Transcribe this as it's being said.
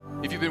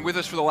you've been with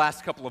us for the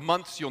last couple of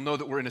months, you'll know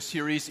that we're in a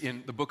series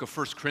in the book of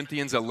 1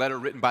 Corinthians, a letter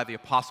written by the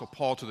Apostle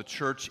Paul to the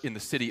church in the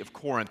city of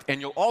Corinth. And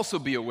you'll also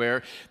be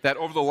aware that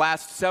over the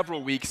last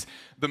several weeks,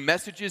 the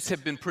messages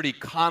have been pretty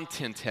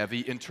content-heavy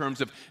in terms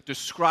of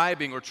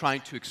describing or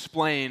trying to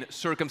explain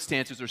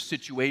circumstances or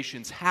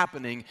situations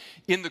happening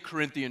in the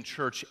Corinthian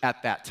church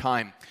at that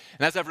time.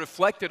 And as I've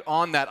reflected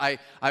on that,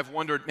 I've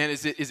wondered, man,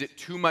 is it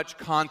too much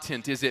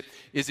content? Is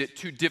it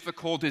too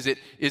difficult? Is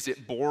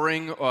it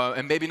boring?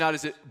 And maybe not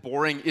is it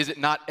boring, is it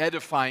not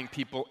edifying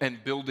people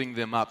and building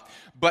them up?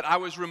 But I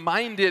was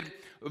reminded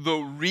the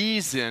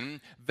reason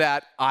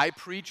that I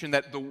preach and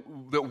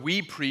that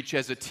we preach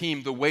as a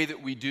team the way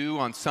that we do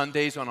on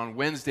Sundays and on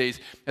Wednesdays,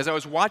 as I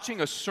was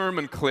watching a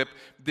sermon clip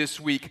this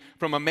week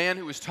from a man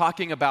who was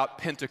talking about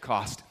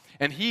Pentecost.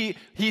 And he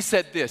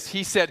said this.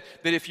 He said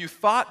that if you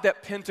thought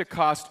that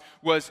Pentecost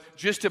was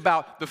just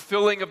about the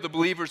filling of the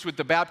believers with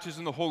the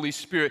baptism of the Holy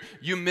Spirit,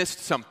 you missed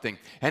something.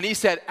 And he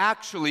said,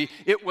 actually,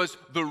 it was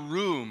the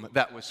room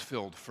that was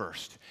filled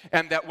first.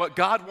 And that what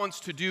God wants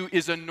to do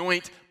is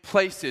anoint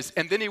places.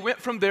 And then he went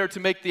from there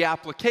to make the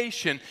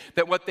application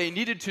that what they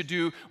needed to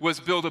do was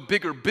build a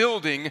bigger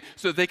building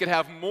so that they could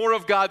have more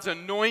of God's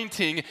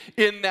anointing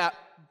in that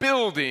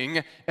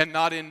building and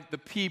not in the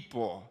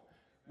people,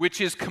 which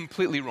is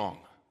completely wrong.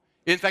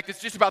 In fact, it's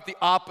just about the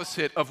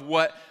opposite of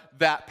what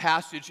that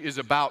passage is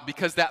about,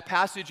 because that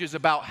passage is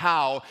about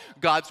how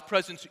God's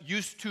presence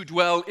used to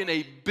dwell in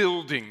a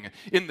building,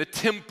 in the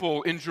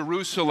temple in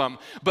Jerusalem.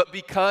 But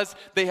because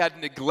they had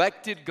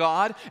neglected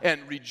God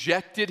and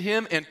rejected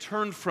Him and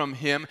turned from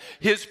Him,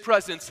 His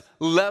presence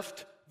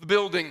left the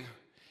building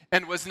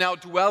and was now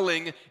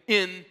dwelling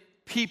in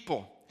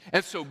people.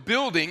 And so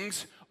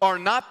buildings are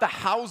not the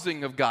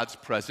housing of God's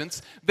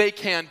presence. They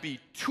can be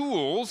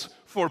tools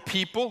for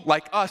people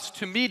like us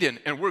to meet in,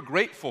 and we're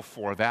grateful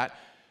for that.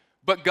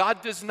 But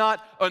God does not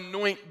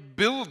anoint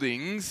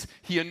buildings,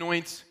 He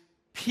anoints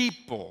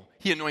people.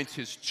 He anoints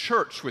His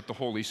church with the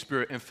Holy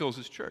Spirit and fills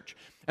His church.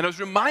 And I was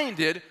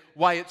reminded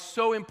why it's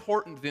so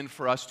important then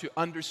for us to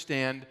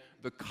understand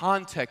the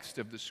context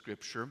of the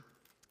Scripture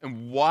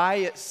and why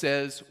it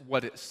says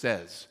what it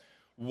says.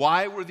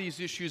 Why were these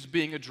issues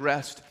being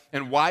addressed,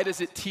 and why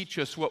does it teach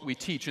us what we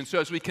teach? And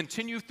so as we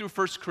continue through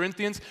 1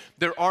 Corinthians,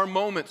 there are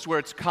moments where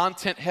it's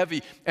content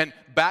heavy and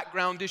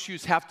background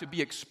issues have to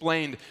be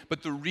explained.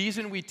 But the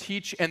reason we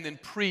teach and then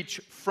preach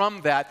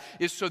from that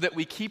is so that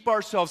we keep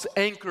ourselves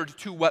anchored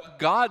to what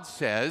God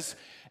says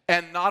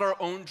and not our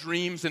own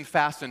dreams and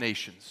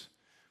fascinations.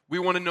 We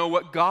want to know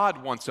what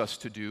God wants us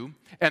to do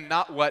and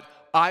not what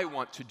I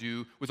want to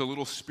do with a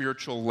little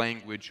spiritual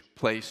language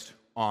placed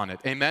on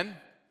it. Amen?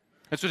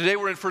 And so today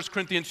we're in 1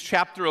 Corinthians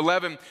chapter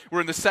 11.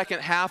 We're in the second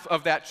half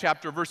of that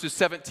chapter, verses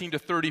 17 to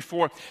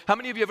 34. How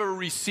many of you have ever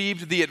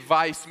received the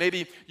advice?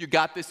 Maybe you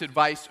got this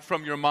advice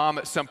from your mom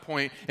at some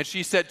point, and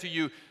she said to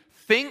you,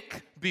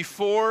 think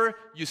before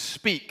you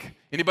speak.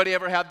 Anybody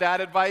ever had that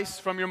advice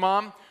from your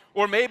mom?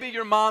 Or maybe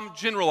your mom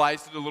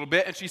generalized it a little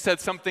bit, and she said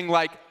something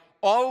like,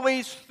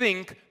 always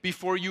think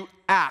before you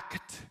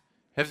act.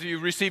 Have you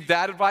received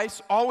that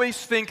advice? Always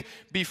think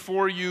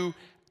before you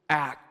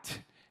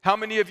act. How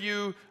many of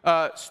you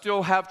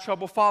still have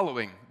trouble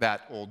following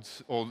that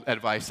old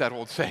advice, that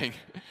old saying?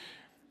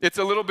 It's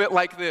a little bit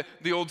like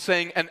the old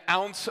saying, an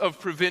ounce of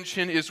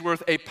prevention is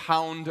worth a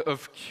pound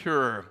of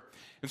cure.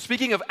 And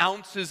speaking of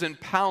ounces and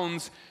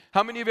pounds,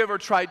 how many of you ever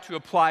tried to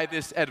apply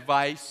this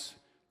advice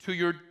to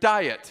your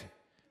diet?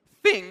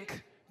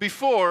 Think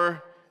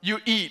before you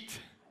eat.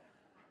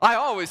 I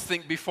always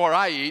think before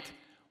I eat,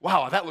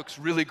 wow, that looks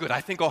really good.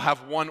 I think I'll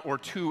have one or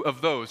two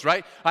of those,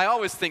 right? I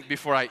always think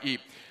before I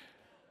eat.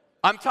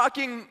 I'm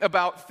talking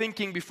about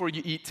thinking before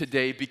you eat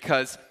today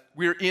because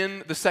we're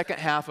in the second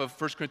half of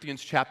 1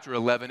 Corinthians chapter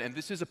 11, and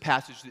this is a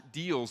passage that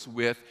deals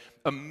with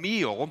a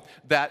meal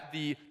that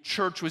the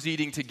church was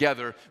eating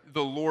together,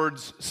 the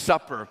Lord's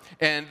Supper.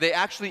 And they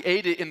actually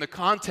ate it in the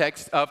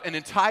context of an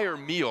entire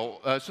meal.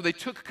 So they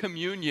took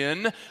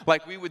communion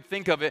like we would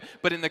think of it,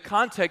 but in the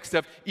context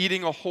of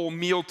eating a whole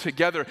meal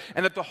together.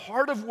 And at the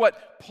heart of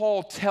what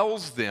Paul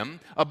tells them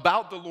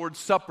about the Lord's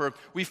Supper,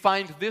 we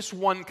find this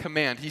one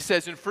command. He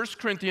says in 1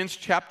 Corinthians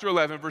chapter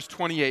 11, verse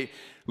 28,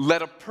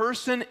 let a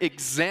person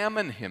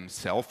examine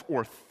himself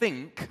or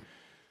think,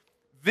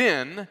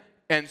 then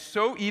and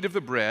so eat of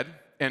the bread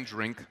and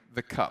drink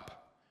the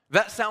cup.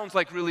 That sounds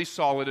like really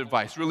solid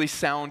advice, really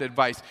sound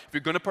advice. If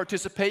you're going to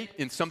participate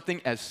in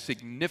something as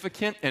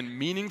significant and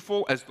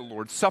meaningful as the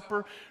Lord's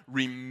Supper,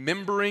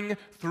 remembering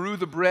through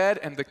the bread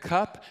and the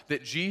cup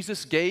that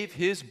Jesus gave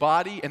His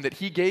body and that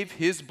He gave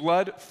His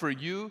blood for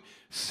you,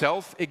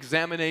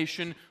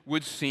 self-examination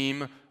would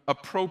seem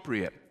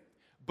appropriate.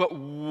 But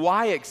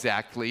why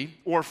exactly,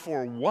 or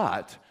for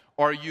what,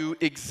 are you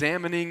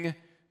examining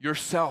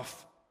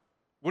yourself?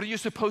 What are you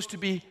supposed to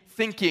be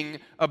thinking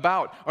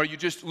about? Are you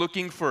just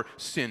looking for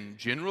sin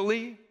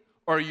generally?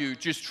 Are you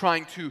just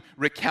trying to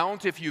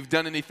recount if you've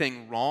done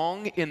anything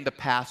wrong in the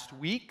past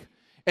week?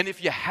 And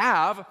if you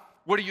have,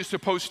 what are you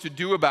supposed to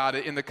do about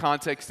it in the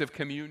context of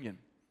communion?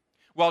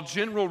 While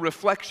general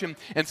reflection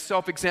and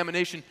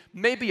self-examination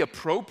may be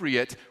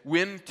appropriate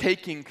when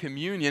taking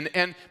communion,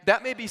 and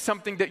that may be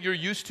something that you're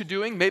used to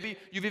doing, maybe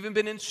you've even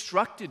been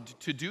instructed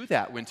to do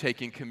that when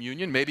taking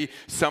communion. Maybe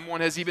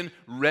someone has even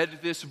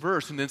read this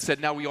verse and then said,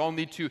 now we all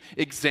need to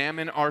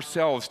examine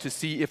ourselves to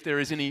see if there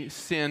is any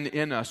sin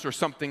in us or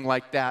something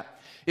like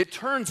that. It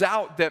turns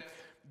out that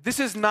this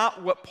is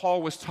not what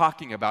Paul was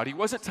talking about. He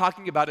wasn't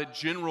talking about a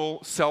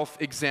general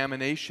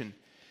self-examination.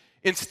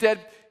 Instead,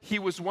 he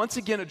was once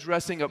again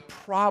addressing a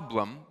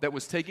problem that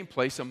was taking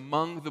place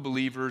among the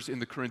believers in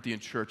the Corinthian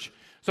church.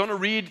 So I want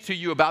to read to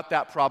you about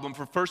that problem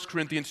from 1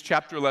 Corinthians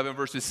chapter 11,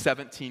 verses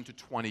 17 to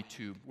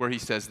 22, where he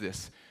says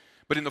this.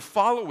 But in the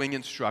following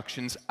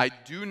instructions, I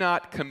do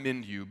not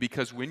commend you,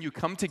 because when you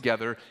come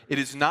together, it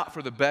is not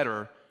for the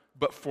better,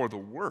 but for the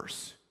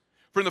worse.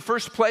 For in the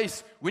first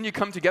place, when you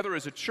come together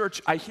as a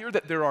church, I hear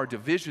that there are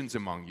divisions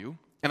among you,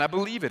 and I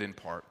believe it in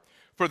part.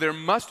 For there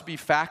must be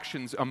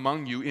factions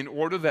among you in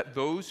order that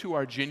those who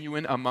are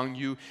genuine among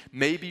you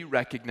may be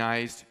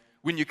recognized.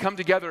 When you come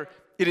together,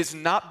 it is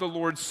not the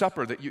Lord's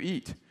Supper that you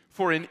eat.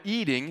 For in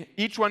eating,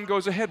 each one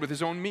goes ahead with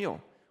his own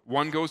meal.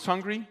 One goes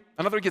hungry,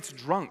 another gets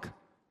drunk.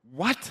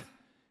 What?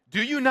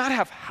 Do you not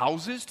have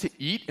houses to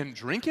eat and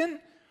drink in?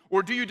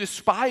 Or do you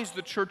despise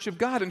the church of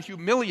God and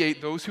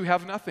humiliate those who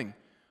have nothing?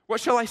 What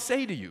shall I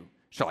say to you?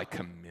 Shall I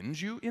commend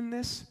you in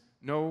this?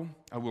 No,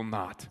 I will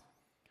not.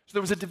 So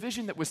there was a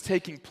division that was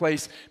taking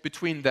place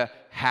between the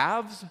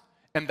haves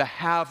and the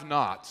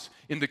have-nots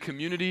in the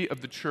community of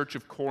the church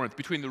of Corinth,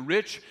 between the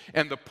rich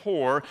and the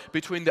poor,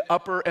 between the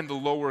upper and the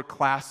lower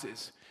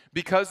classes.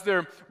 Because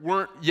there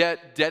weren't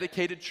yet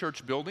dedicated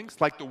church buildings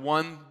like the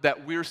one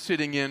that we're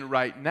sitting in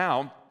right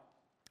now,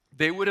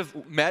 they would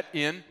have met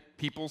in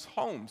people's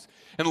homes.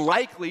 And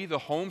likely the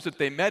homes that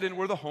they met in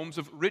were the homes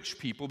of rich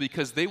people,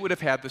 because they would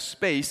have had the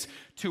space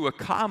to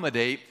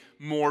accommodate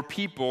more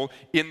people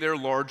in their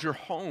larger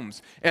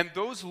homes. And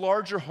those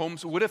larger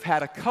homes would have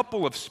had a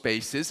couple of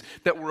spaces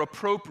that were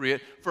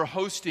appropriate for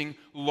hosting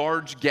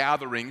large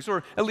gatherings,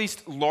 or at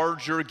least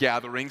larger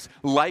gatherings,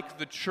 like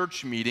the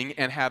church meeting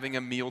and having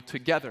a meal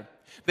together.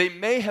 They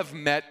may have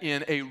met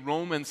in a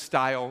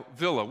Roman-style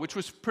villa, which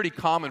was pretty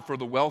common for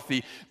the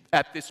wealthy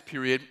at this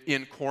period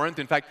in Corinth.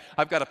 In fact,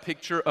 I've got a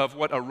picture of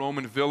what a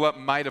Roman villa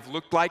might have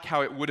looked like,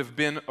 how it would have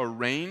been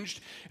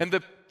arranged. And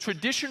the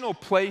traditional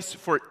place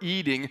for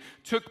eating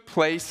took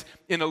place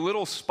in a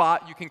little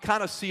spot. You can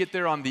kind of see it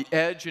there on the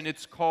edge, and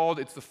it's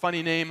the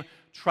funny name,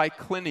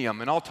 triclinium,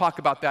 and I'll talk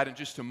about that in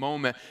just a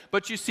moment.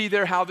 But you see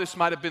there how this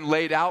might have been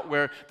laid out,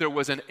 where there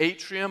was an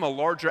atrium, a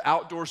larger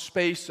outdoor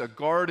space, a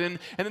garden,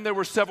 and then there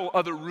were several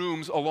other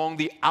rooms along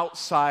the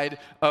outside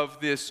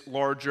of this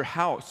larger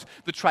house.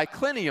 The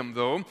triclinium,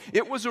 though,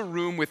 it was a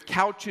room with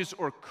couches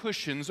or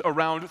cushions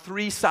around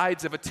three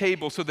sides of a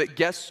table so that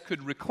guests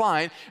could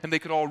recline and they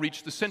could all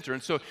reach the center.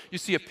 And so you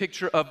see a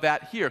picture of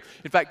that here.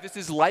 In fact, this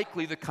is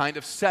likely the kind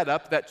of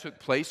setup that took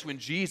place when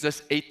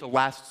Jesus ate the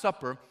Last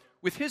Supper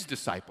with his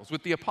disciples,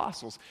 with the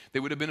apostles. They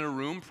would have been in a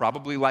room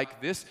probably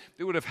like this.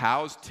 They would have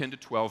housed 10 to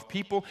 12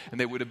 people, and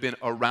they would have been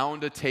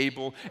around a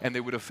table, and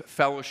they would have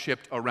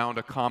fellowshipped around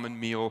a common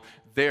meal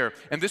there.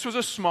 And this was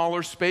a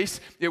smaller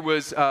space. It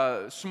was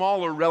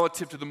smaller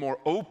relative to the more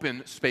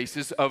open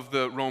spaces of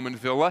the Roman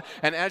villa.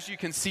 And as you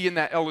can see in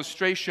that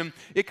illustration,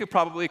 it could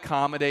probably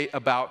accommodate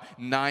about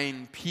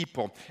 9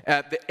 people.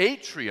 The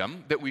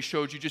atrium that we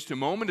showed you just a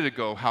moment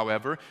ago,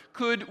 however,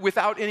 could,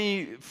 without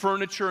any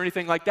furniture or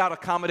anything like that,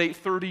 accommodate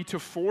 30 to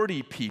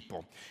 40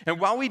 people. And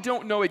while we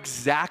don't know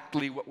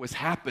exactly what was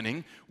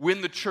happening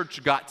when the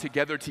church got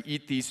together to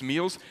eat these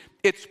meals,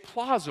 it's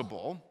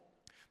plausible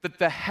that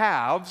the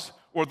haves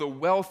or the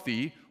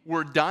wealthy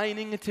were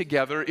dining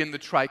together in the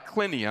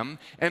triclinium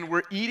and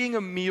were eating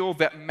a meal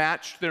that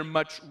matched their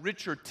much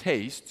richer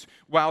tastes,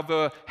 while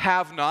the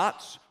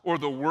have-nots or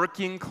the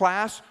working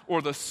class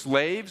or the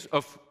slaves,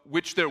 of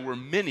which there were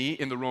many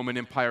in the Roman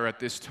Empire at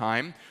this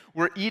time,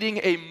 were eating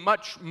a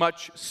much,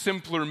 much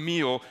simpler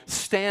meal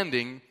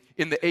standing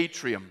in the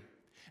atrium.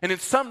 And in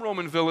some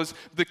Roman villas,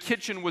 the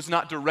kitchen was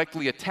not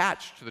directly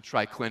attached to the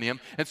triclinium,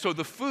 and so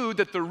the food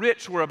that the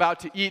rich were about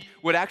to eat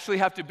would actually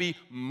have to be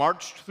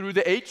marched through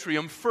the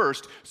atrium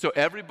first, so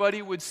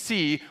everybody would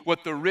see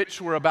what the rich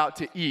were about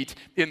to eat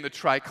in the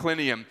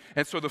triclinium.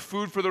 And so the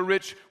food for the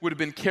rich would have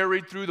been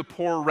carried through the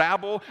poor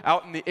rabble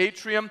out in the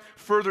atrium,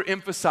 further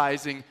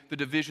emphasizing the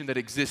division that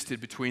existed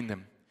between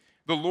them.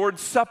 The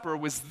Lord's Supper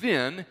was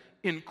then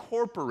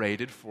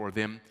incorporated for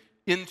them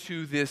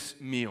into this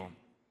meal.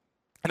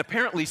 And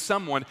apparently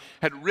someone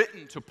had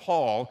written to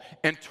Paul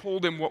and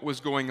told him what was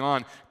going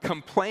on,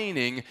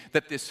 complaining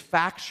that this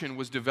faction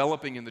was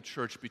developing in the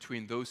church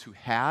between those who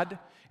had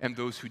and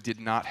those who did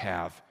not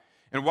have.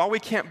 And while we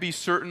can't be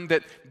certain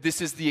that this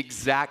is the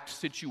exact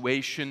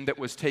situation that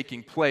was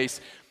taking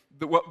place,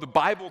 what the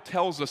Bible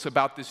tells us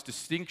about this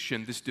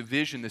distinction, this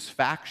division, this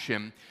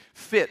faction,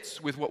 fits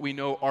with what we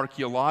know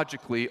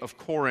archaeologically of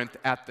Corinth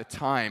at the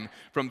time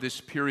from this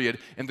period,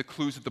 and the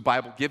clues that the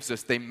Bible gives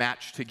us, they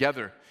match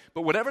together.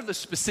 But whatever the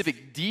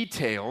specific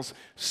details,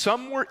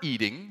 some were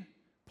eating,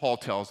 Paul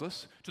tells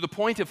us, to the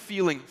point of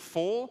feeling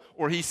full,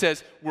 or he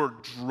says were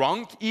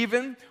drunk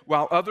even,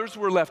 while others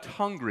were left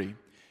hungry.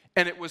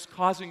 And it was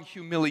causing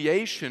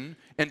humiliation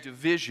and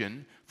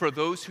division for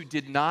those who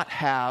did not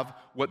have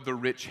what the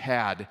rich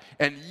had.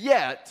 And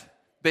yet,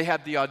 they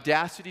had the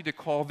audacity to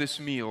call this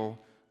meal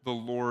the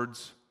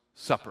Lord's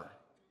Supper.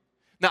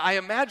 Now, I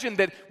imagine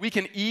that we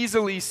can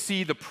easily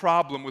see the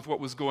problem with what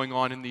was going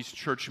on in these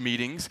church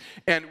meetings,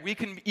 and we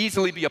can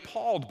easily be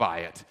appalled by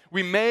it.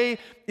 We may,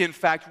 in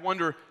fact,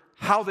 wonder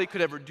how they could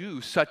ever do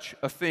such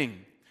a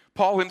thing.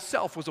 Paul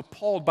himself was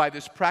appalled by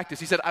this practice.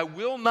 He said, I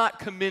will not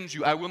commend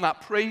you. I will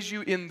not praise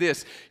you in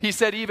this. He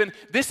said even,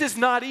 this is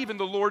not even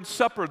the Lord's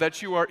Supper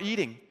that you are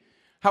eating.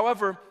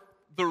 However,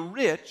 the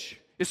rich,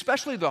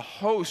 especially the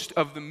host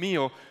of the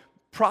meal,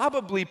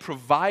 probably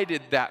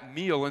provided that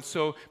meal, and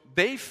so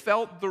they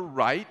felt the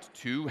right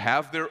to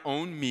have their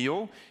own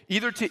meal,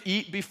 either to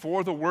eat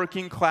before the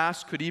working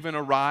class could even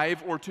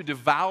arrive or to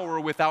devour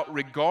without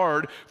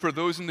regard for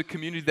those in the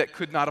community that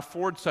could not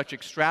afford such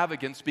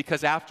extravagance,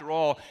 because after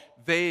all,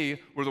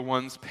 they were the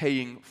ones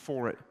paying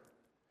for it.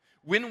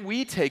 When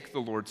we take the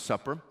Lord's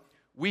Supper,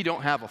 we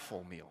don't have a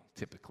full meal,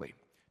 typically.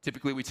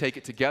 Typically, we take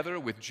it together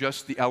with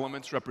just the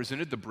elements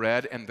represented, the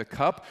bread and the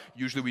cup.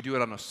 Usually, we do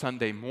it on a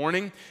Sunday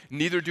morning.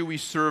 Neither do we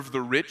serve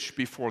the rich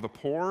before the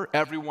poor.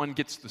 Everyone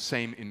gets the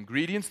same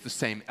ingredients, the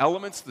same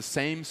elements, the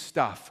same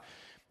stuff.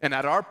 And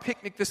at our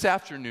picnic this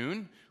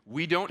afternoon,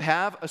 we don't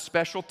have a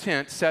special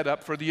tent set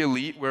up for the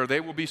elite where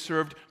they will be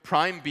served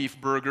prime beef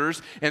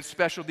burgers and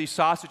specialty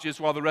sausages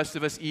while the rest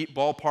of us eat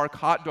ballpark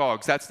hot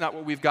dogs. That's not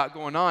what we've got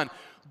going on.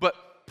 But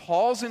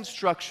Paul's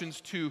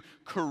instructions to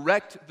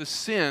correct the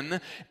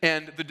sin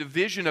and the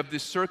division of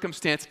this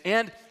circumstance,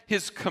 and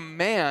his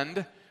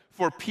command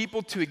for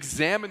people to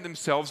examine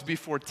themselves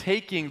before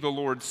taking the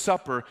Lord's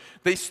Supper,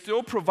 they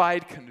still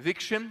provide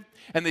conviction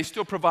and they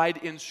still provide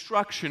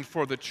instruction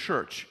for the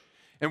church.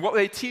 And what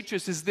they teach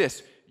us is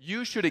this: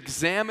 you should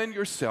examine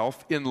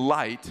yourself in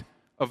light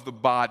of the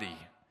body.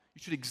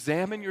 You should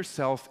examine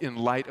yourself in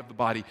light of the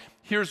body.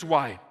 Here's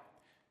why.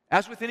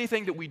 As with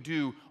anything that we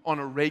do on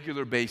a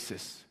regular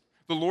basis,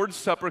 the Lord's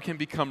Supper can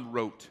become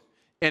rote,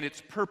 and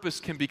its purpose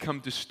can become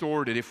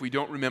distorted if we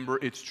don't remember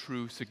its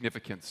true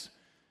significance.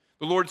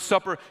 The Lord's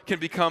Supper can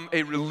become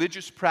a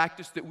religious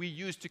practice that we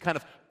use to kind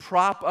of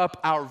prop up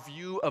our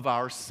view of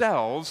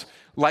ourselves,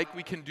 like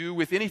we can do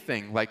with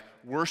anything, like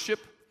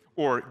worship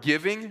or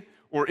giving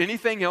or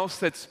anything else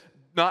that's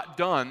not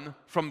done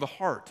from the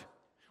heart.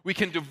 We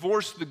can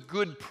divorce the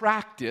good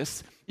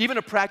practice, even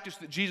a practice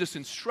that Jesus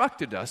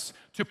instructed us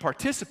to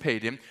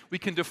participate in. We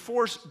can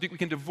divorce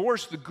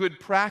the good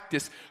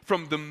practice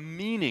from the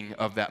meaning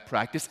of that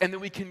practice, and then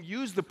we can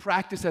use the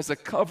practice as a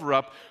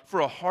cover-up for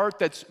a heart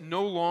that's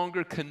no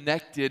longer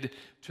connected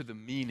to the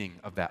meaning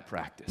of that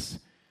practice.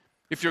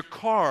 If your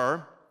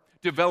car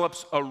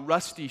develops a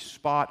rusty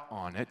spot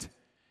on it,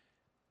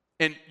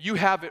 and you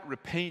have it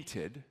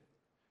repainted,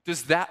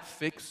 does that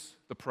fix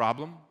the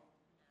problem?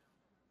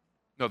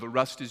 No, the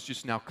rust is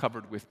just now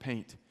covered with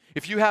paint.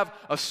 If you have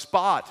a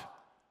spot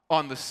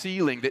on the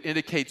ceiling that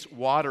indicates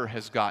water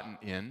has gotten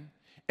in,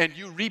 and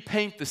you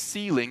repaint the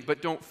ceiling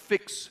but don't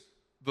fix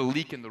the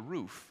leak in the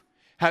roof,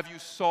 have you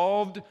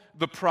solved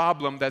the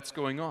problem that's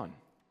going on?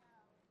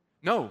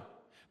 No.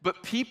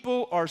 But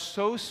people are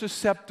so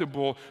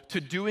susceptible to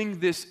doing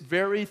this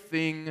very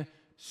thing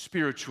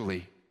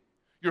spiritually.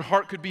 Your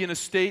heart could be in a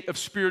state of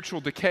spiritual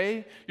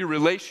decay. Your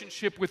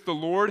relationship with the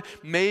Lord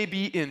may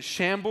be in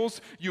shambles.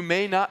 You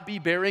may not be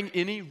bearing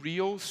any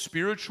real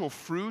spiritual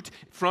fruit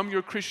from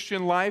your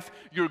Christian life.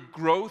 Your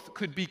growth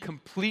could be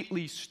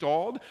completely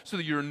stalled so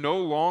that you're no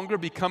longer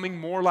becoming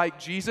more like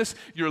Jesus.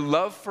 Your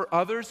love for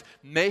others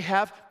may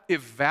have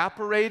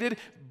evaporated,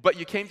 but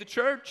you came to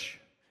church.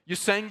 You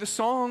sang the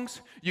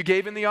songs, you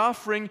gave in the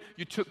offering,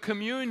 you took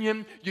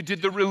communion, you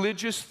did the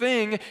religious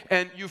thing,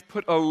 and you've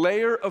put a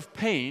layer of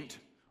paint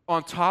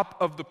on top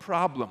of the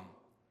problem.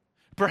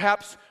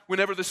 Perhaps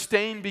whenever the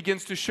stain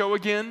begins to show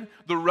again,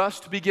 the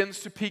rust begins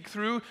to peek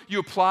through, you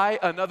apply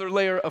another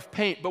layer of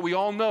paint. But we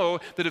all know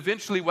that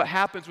eventually what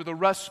happens with a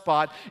rust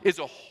spot is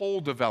a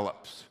hole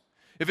develops.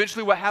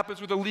 Eventually what happens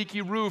with a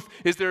leaky roof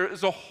is there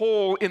is a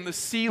hole in the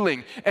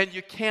ceiling, and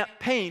you can't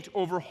paint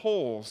over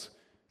holes,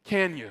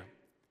 can you?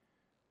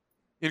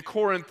 In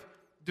Corinth,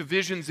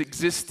 divisions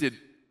existed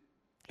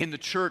in the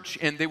church,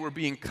 and they were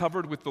being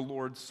covered with the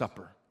Lord's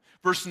Supper.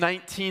 Verse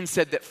 19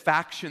 said that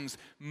factions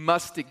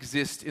must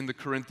exist in the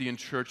Corinthian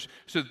church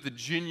so that the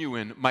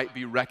genuine might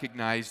be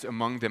recognized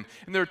among them.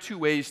 And there are two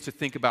ways to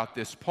think about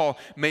this. Paul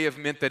may have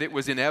meant that it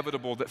was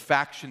inevitable that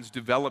factions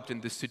developed in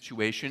this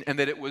situation and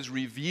that it was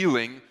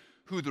revealing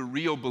who the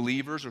real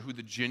believers or who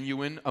the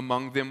genuine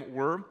among them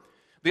were.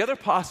 The other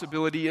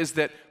possibility is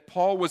that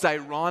Paul was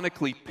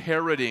ironically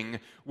parroting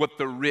what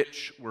the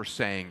rich were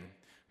saying.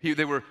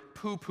 They were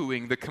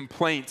poo-pooing the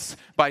complaints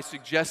by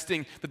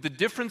suggesting that the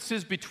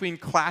differences between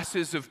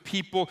classes of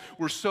people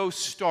were so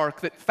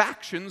stark that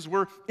factions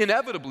were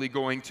inevitably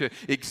going to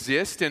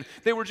exist, and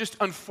they were just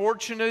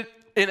unfortunate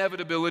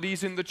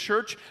inevitabilities in the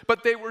church,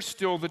 but they were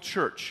still the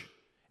church.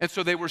 And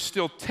so they were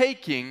still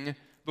taking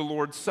the the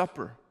Lord's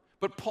Supper.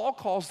 But Paul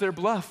calls their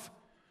bluff.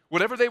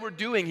 Whatever they were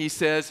doing, he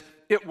says,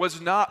 it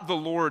was not the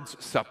Lord's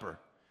Supper.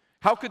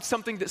 How could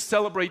something that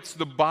celebrates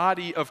the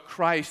body of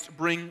Christ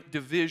bring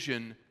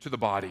division to the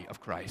body of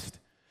Christ?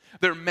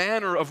 Their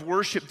manner of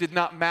worship did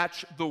not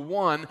match the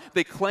one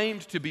they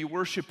claimed to be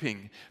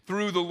worshiping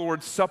through the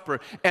Lord's Supper,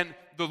 and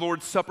the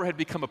Lord's Supper had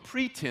become a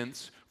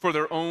pretense for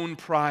their own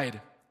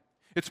pride.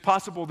 It's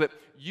possible that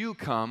you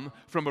come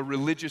from a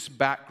religious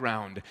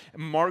background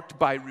marked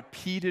by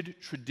repeated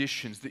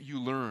traditions that you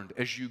learned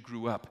as you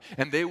grew up.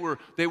 And they were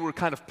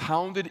kind of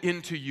pounded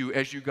into you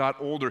as you got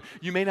older.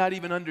 You may not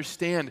even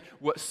understand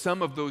what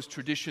some of those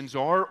traditions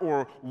are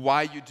or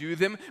why you do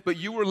them, but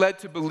you were led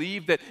to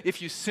believe that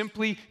if you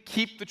simply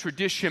keep the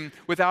tradition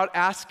without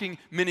asking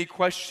many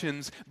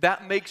questions,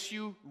 that makes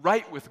you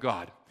right with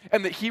God,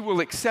 and that He will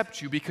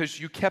accept you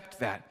because you kept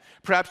that.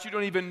 Perhaps you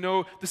don't even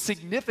know the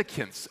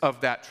significance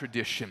of that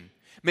tradition.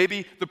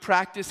 Maybe the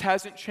practice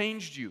hasn't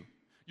changed you.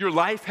 Your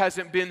life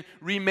hasn't been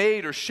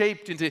remade or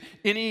shaped into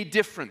any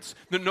difference.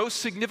 No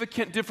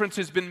significant difference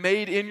has been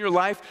made in your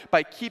life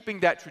by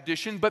keeping that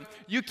tradition, but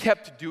you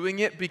kept doing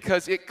it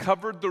because it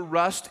covered the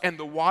rust and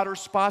the water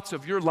spots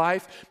of your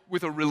life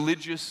with a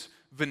religious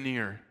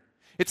veneer.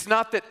 It's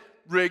not that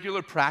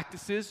regular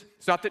practices,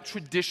 it's not that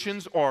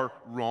traditions are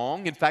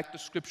wrong. In fact, the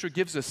Scripture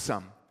gives us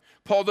some.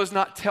 Paul does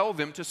not tell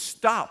them to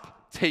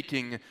stop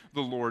taking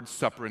the Lord's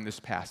Supper in this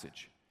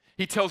passage.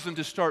 He tells them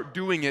to start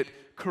doing it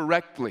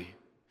correctly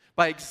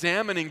by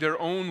examining their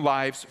own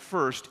lives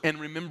first and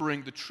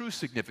remembering the true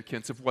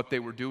significance of what they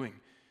were doing.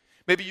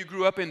 Maybe you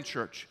grew up in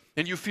church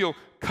and you feel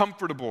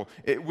comfortable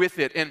with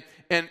it,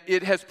 and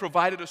it has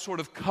provided a sort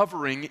of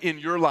covering in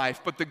your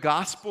life, but the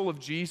gospel of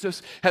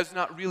Jesus has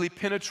not really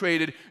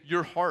penetrated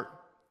your heart.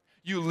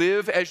 You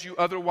live as you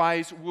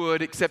otherwise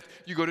would, except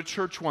you go to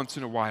church once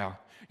in a while.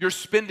 Your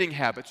spending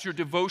habits, your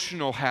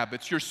devotional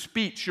habits, your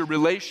speech, your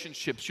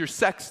relationships, your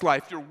sex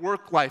life, your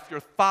work life, your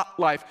thought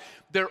life,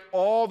 they're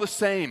all the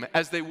same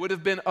as they would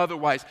have been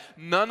otherwise.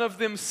 None of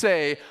them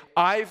say,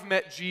 I've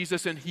met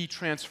Jesus and He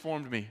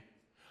transformed me.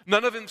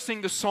 None of them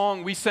sing the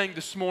song we sang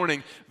this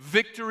morning,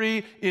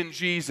 Victory in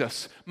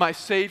Jesus, my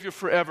Savior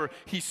forever.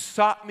 He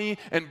sought me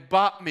and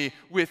bought me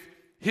with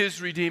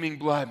His redeeming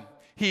blood.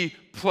 He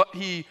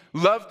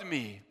loved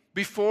me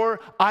before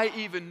I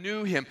even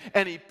knew Him,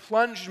 and He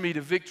plunged me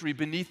to victory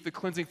beneath the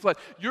cleansing flood.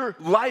 Your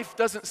life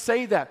doesn't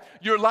say that.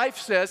 Your life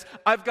says,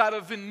 I've got a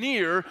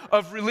veneer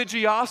of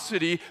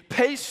religiosity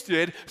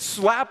pasted,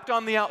 slapped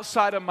on the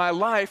outside of my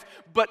life,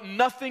 but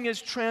nothing is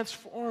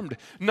transformed.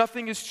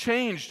 Nothing has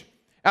changed.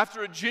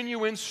 After a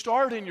genuine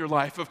start in your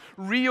life of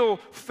real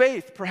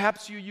faith,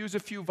 perhaps you use a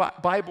few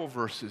Bible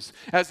verses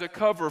as a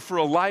cover for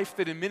a life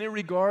that in many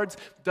regards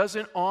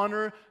doesn't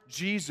honor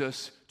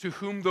Jesus to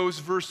whom those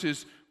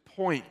verses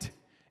point.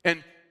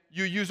 And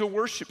you use a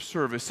worship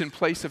service in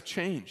place of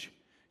change.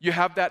 You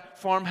have that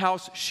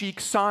farmhouse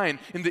chic sign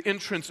in the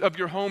entrance of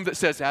your home that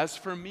says, as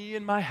for me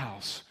and my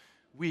house,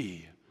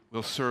 we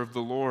will serve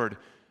the Lord.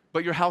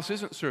 But your house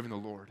isn't serving the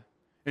Lord.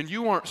 And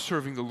you aren't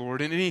serving the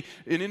Lord in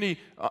any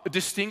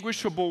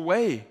distinguishable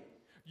way.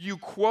 You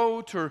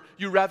quote, or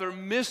you rather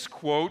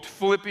misquote,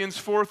 Philippians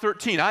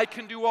 4:13. I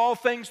can do all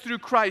things through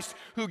Christ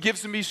who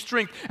gives me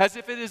strength, as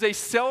if it is a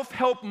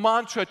self-help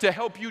mantra to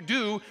help you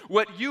do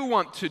what you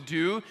want to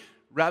do,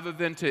 rather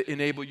than to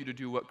enable you to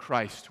do what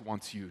Christ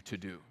wants you to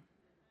do.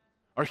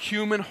 Our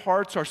human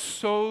hearts are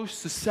so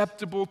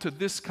susceptible to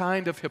this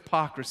kind of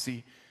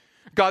hypocrisy.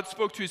 God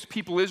spoke to His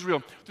people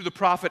Israel through the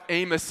prophet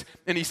Amos,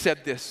 and He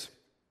said this,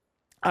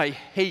 I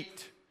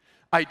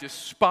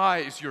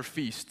despise your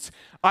feasts.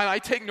 I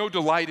take no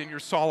delight in your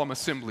solemn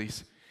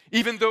assemblies.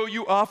 Even though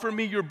you offer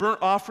me your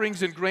burnt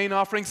offerings and grain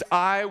offerings,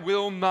 I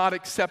will not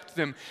accept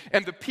them.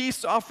 And the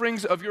peace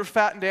offerings of your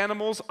fattened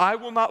animals, I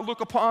will not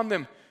look upon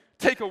them.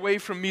 Take away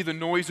from me the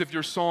noise of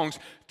your songs.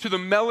 To the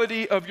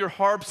melody of your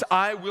harps,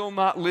 I will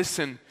not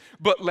listen.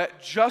 But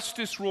let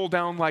justice roll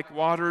down like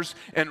waters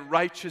and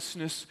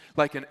righteousness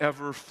like an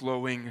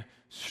ever-flowing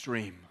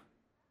stream.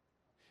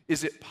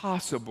 Is it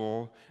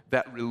possible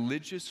that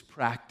religious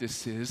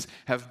practices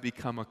have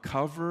become a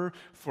cover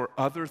for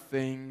other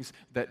things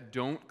that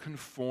don't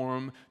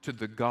conform to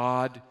the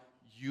God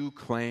you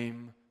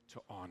claim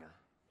to honor?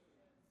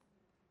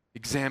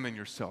 Examine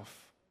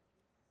yourself.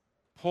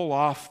 Pull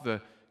off the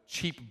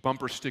cheap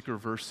bumper sticker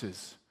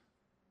verses.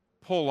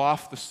 Pull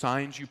off the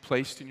signs you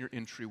placed in your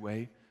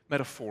entryway,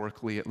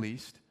 metaphorically at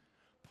least.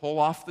 Pull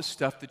off the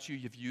stuff that you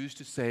have used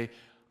to say,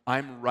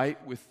 I'm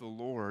right with the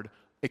Lord,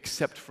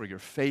 except for your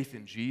faith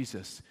in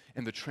Jesus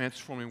and the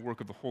transforming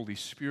work of the Holy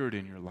Spirit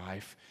in your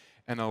life,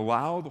 and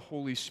allow the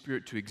Holy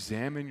Spirit to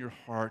examine your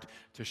heart,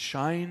 to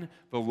shine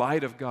the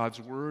light of God's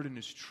Word and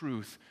His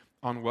truth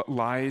on what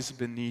lies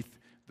beneath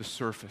the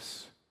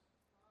surface.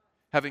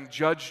 Having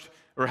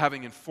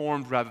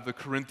informed the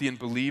Corinthian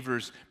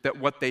believers that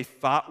what they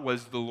thought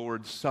was the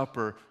Lord's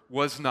Supper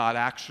was not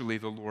actually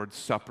the Lord's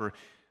Supper,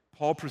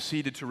 Paul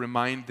proceeded to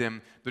remind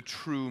them the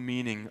true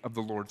meaning of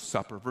the Lord's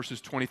Supper. Verses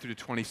 23 to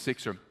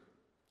 26 are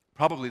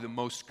probably the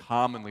most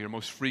commonly or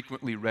most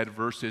frequently read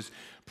verses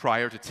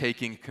prior to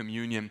taking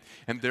communion.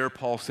 And there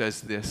Paul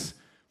says this,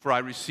 "For I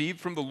received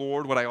from the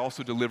Lord what I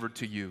also delivered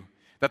to you,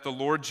 that the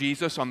Lord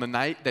Jesus, on the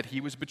night that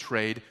he was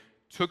betrayed,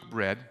 took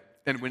bread,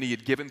 and when he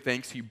had given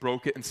thanks, he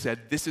broke it and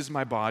said, 'This is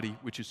my body,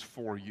 which is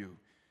for you.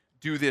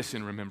 Do this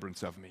in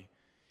remembrance of me.'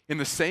 In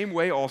the same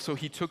way also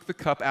he took the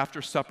cup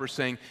after supper,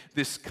 saying,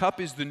 'This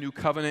cup is the new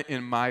covenant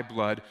in my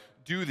blood.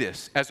 Do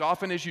this as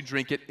often as you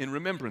drink it in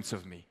remembrance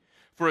of me.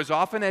 For as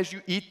often as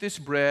you eat this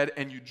bread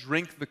and you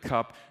drink the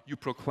cup, you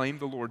proclaim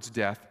the Lord's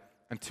death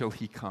until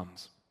he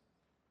comes.'"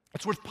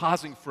 It's worth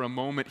pausing for a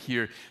moment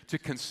here to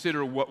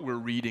consider what we're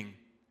reading.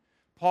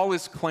 Paul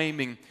is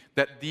claiming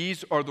that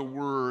these are the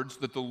words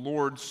that the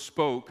Lord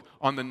spoke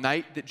on the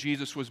night that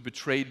Jesus was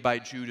betrayed by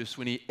Judas,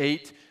 when he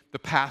ate the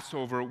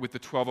Passover with the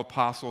 12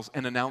 apostles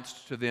and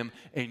announced to them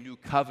a new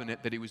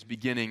covenant that he was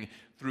beginning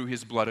through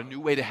his blood, a new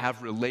way to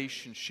have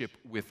relationship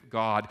with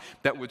God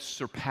that would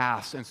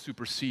surpass and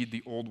supersede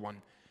the old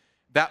one.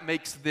 That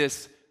makes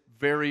this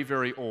very,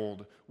 very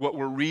old. What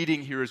we're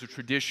reading here is a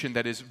tradition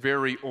that is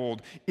very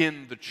old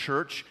in the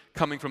church,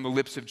 coming from the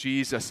lips of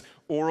Jesus,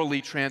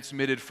 orally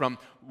transmitted from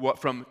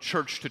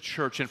church to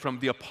church and from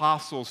the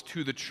apostles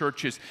to the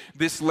churches.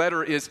 This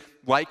letter is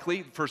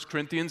likely, 1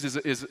 Corinthians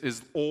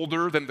is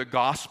older than the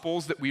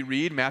Gospels that we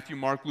read, Matthew,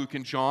 Mark, Luke,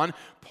 and John.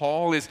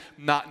 Paul is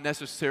not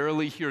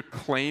necessarily here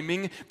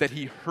claiming that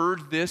he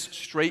heard this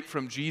straight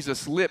from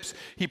Jesus' lips.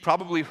 He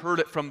probably heard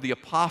it from the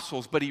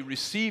apostles, but he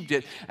received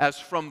it as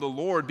from the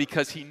Lord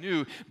because he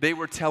knew they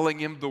were telling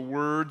him the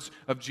words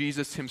of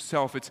Jesus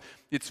himself.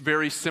 It's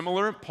very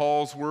similar.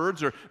 Paul's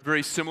words are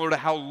very similar to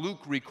how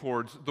Luke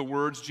records the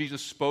words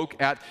Jesus spoke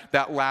at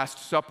that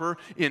Last Supper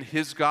in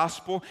his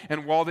gospel.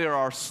 And while there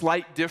are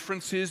slight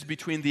differences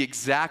between the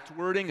exact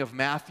wording of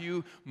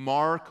Matthew,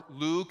 Mark,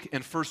 Luke,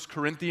 and 1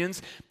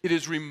 Corinthians, it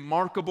is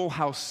remarkable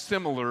how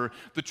similar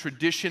the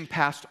tradition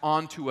passed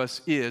on to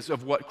us is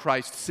of what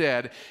Christ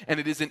said, and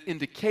it is an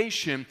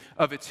indication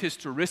of its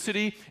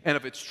historicity and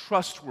of its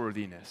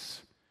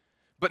trustworthiness.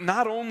 But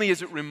not only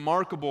is it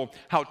remarkable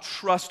how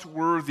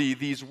trustworthy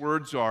these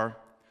words are,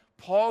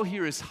 Paul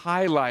here is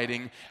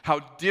highlighting how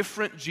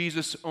different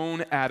Jesus'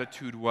 own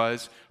attitude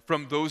was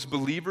from those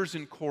believers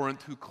in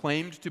Corinth who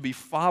claimed to be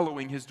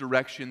following his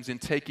directions in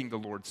taking the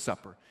Lord's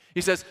Supper. He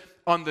says,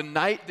 on the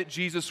night that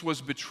Jesus was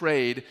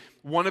betrayed,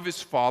 one of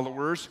his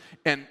followers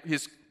and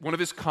one of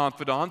his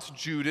confidants,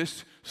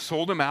 Judas,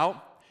 sold him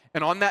out.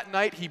 And on that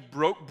night, he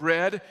broke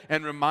bread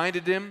and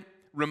reminded them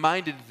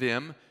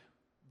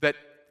that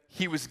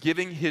he was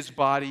giving his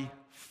body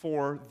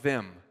for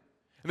them.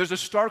 And there's a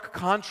stark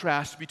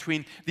contrast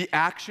between the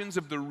actions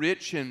of the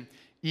rich in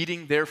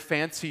eating their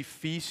fancy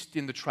feast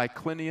in the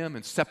triclinium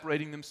and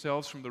separating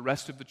themselves from the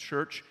rest of the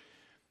church,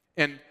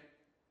 and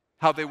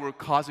how they were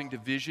causing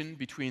division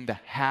between the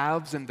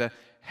haves and the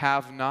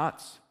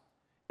have-nots,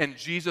 and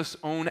Jesus'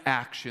 own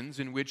actions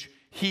in which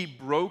he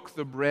broke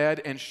the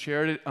bread and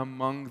shared it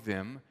among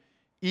them,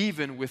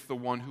 even with the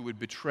one who would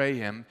betray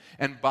him,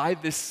 and by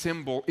this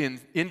symbol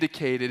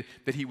indicated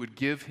that he would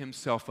give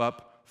himself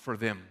up for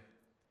them.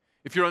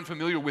 If you're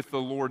unfamiliar with the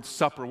Lord's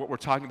Supper, what we're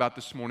talking about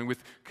this morning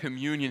with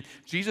communion,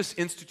 Jesus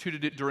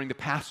instituted it during the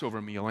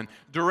Passover meal. And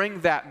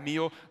during that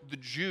meal, the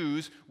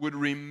Jews would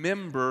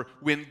remember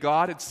when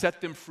God had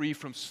set them free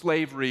from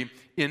slavery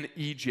in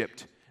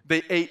Egypt.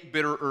 They ate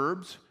bitter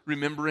herbs,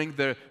 remembering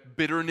the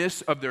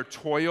bitterness of their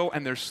toil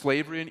and their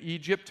slavery in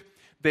Egypt.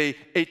 They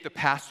ate the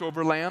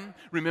Passover lamb,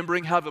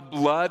 remembering how the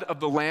blood of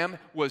the lamb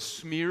was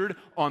smeared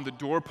on the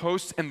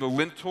doorposts and the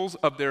lintels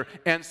of their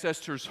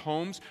ancestors'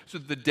 homes so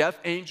that the death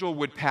angel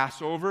would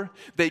pass over.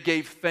 They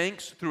gave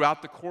thanks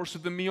throughout the course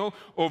of the meal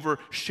over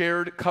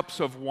shared cups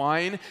of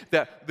wine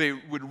that they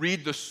would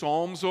read the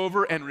Psalms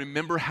over and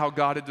remember how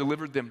God had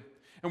delivered them.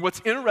 And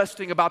what's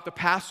interesting about the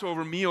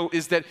Passover meal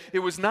is that it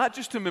was not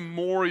just a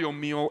memorial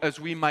meal as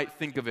we might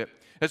think of it,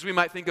 as we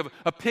might think of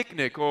a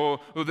picnic or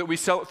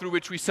that through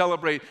which we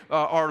celebrate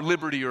our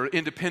liberty or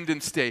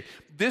Independence Day.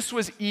 This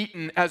was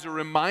eaten as a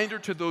reminder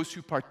to those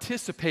who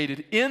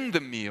participated in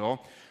the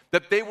meal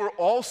that they were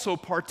also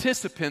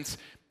participants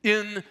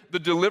in the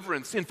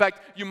deliverance. In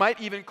fact, you might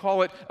even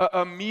call it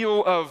a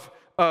meal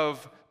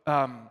of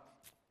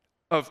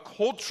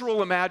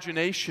cultural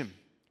imagination.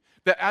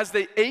 That as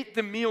they ate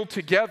the meal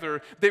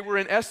together, they were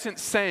in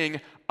essence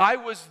saying, I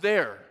was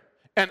there,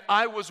 and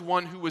I was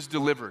one who was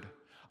delivered.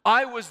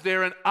 I was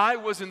there, and I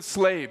was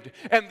enslaved.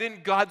 And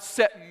then God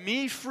set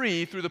me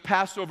free through the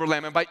Passover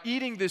lamb. And by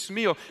eating this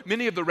meal,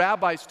 many of the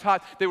rabbis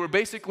taught, they were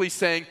basically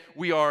saying,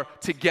 we are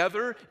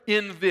together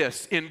in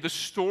this, in the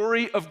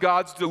story of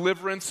God's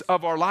deliverance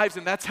of our lives.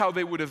 And that's how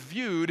they would have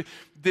viewed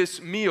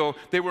this meal.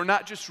 They were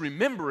not just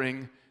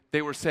remembering,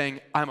 they were saying,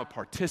 I'm a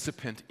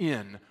participant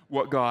in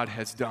what God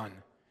has done.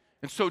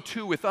 And so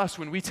too with us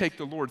when we take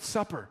the Lord's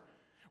Supper.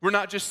 We're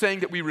not just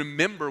saying that we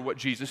remember what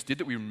Jesus did,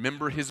 that we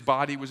remember his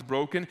body was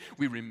broken,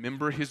 we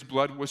remember his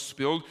blood was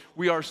spilled.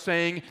 We are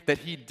saying that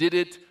he did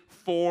it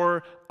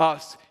for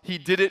us. He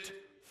did it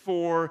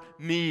for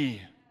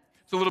me.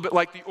 It's a little bit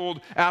like the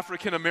old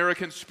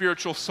African-American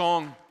spiritual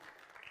song.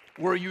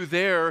 Were you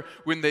there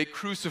when they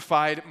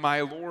crucified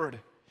my Lord?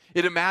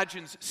 It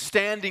imagines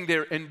standing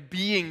there and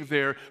being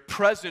there,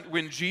 present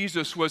when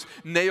Jesus was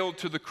nailed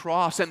to the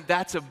cross. And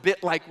that's a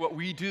bit like what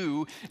we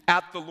do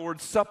at the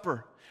Lord's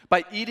Supper.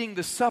 By eating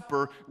the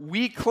supper,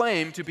 we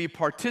claim to be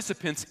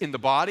participants in the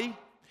body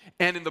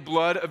and in the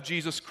blood of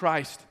Jesus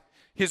Christ.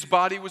 His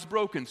body was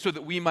broken so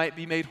that we might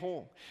be made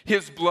whole.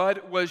 His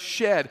blood was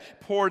shed,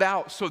 poured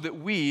out so that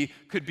we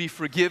could be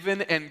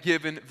forgiven and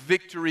given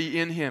victory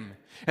in him.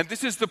 And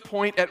this is the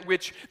point at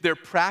which their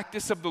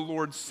practice of the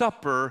Lord's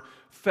Supper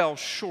fell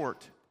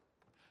short.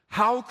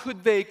 How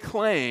could they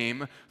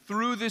claim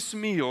through this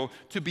meal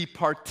to be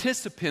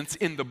participants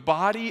in the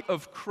body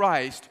of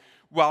Christ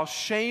while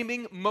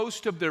shaming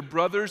most of their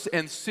brothers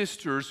and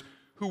sisters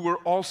who were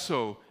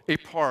also a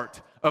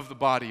part of the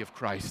body of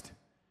Christ?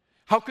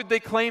 How could they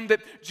claim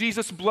that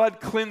Jesus'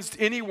 blood cleansed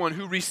anyone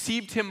who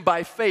received him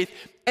by faith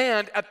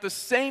and at the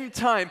same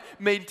time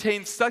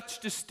maintain such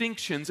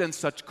distinctions and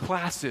such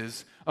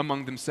classes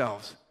among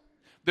themselves?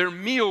 Their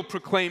meal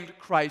proclaimed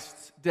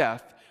Christ's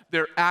death.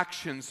 Their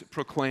actions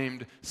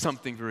proclaimed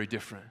something very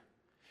different.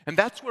 And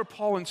that's where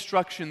Paul's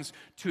instructions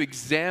to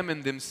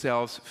examine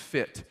themselves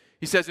fit.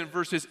 He says in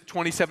verses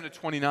 27 to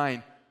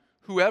 29,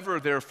 "Whoever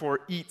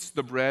therefore eats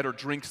the bread or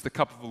drinks the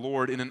cup of the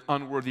Lord in an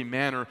unworthy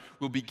manner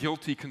will be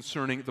guilty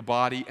concerning the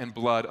body and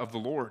blood of the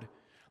Lord.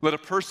 Let a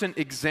person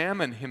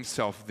examine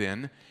himself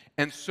then,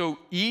 and so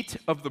eat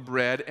of the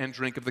bread and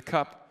drink of the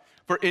cup.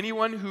 For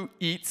anyone who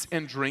eats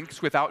and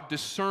drinks without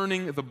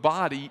discerning the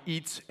body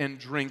eats and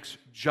drinks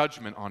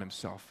judgment on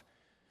himself."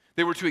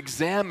 They were to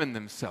examine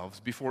themselves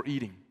before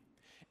eating.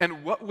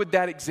 And what would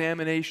that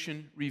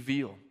examination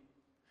reveal?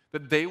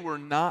 That they were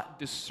not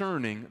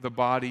discerning the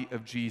body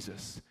of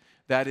Jesus.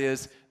 That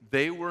is,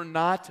 they were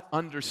not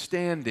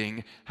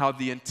understanding how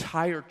the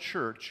entire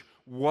church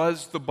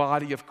was the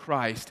body of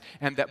Christ,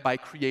 and that by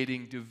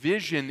creating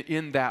division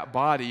in that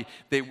body,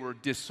 they were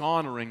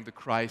dishonoring the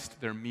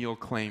Christ their meal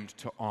claimed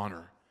to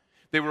honor.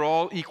 They were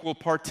all equal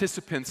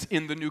participants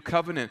in the new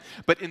covenant,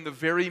 but in the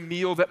very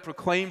meal that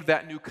proclaimed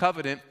that new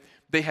covenant,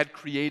 they had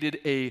created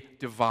a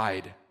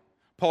divide.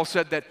 Paul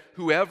said that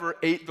whoever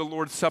ate the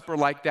Lord's Supper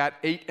like that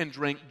ate and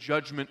drank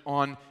judgment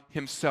on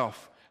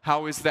himself.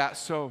 How is that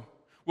so?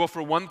 Well,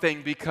 for one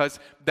thing, because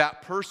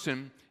that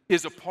person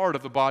is a part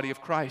of the body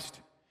of Christ.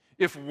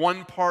 If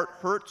one part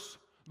hurts,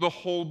 the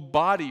whole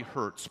body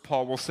hurts,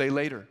 Paul will say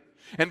later.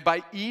 And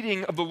by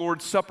eating of the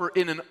Lord's Supper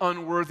in an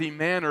unworthy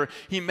manner,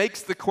 he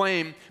makes the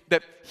claim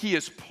that he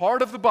is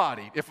part of the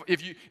body.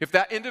 If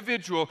that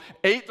individual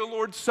ate the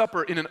Lord's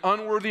Supper in an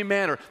unworthy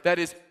manner, that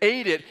is,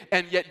 ate it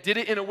and yet did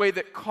it in a way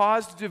that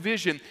caused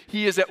division,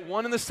 he is at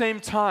one and the same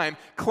time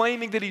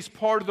claiming that he's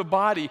part of the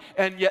body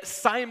and yet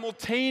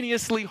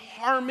simultaneously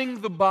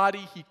harming the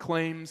body he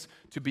claims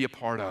to be a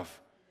part of.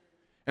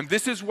 And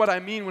this is what I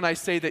mean when I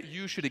say that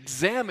you should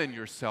examine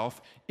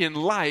yourself in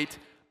light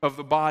of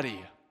the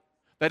body.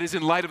 That is,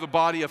 in light of the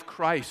body of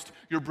Christ,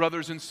 your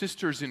brothers and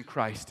sisters in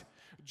Christ.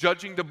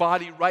 Judging the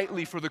body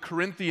rightly for the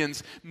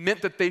Corinthians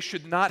meant that they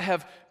should not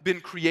have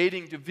been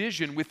creating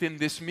division within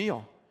this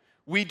meal.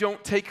 We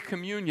don't take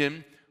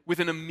communion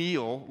within a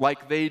meal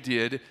like they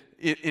did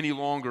any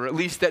longer. At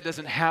least that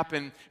doesn't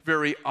happen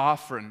very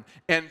often.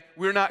 And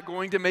we're not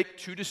going to make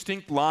two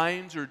distinct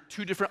lines or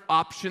two different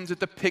options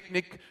at the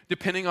picnic,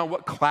 depending on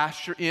what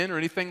class you're in or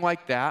anything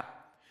like that.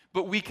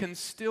 But we can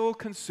still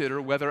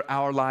consider whether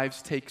our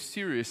lives take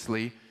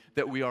seriously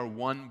that we are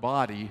one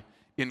body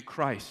in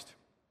Christ.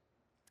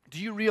 Do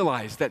you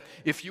realize that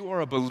if you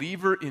are a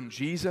believer in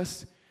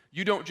Jesus,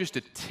 you don't just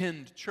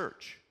attend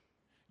church,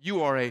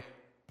 you are a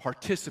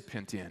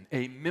participant in,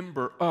 a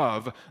member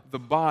of the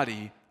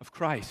body of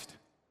Christ?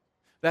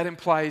 That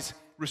implies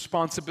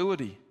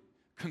responsibility,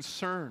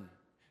 concern,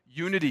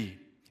 unity,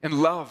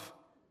 and love.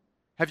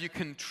 Have you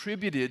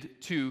contributed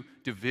to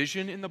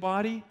division in the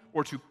body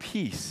or to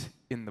peace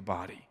in the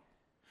body?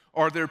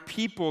 Are there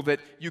people that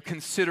you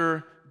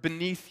consider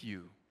beneath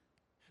you?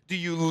 Do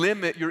you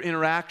limit your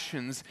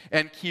interactions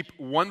and keep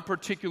one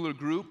particular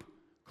group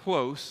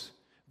close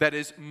that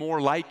is more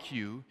like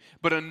you,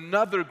 but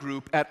another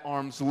group at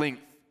arm's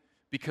length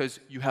because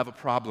you have a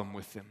problem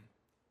with them?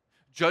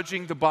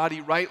 Judging the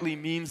body rightly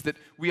means that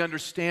we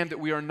understand that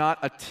we are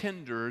not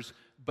attenders,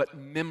 but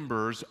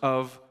members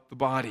of the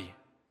body.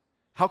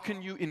 How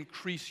can you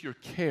increase your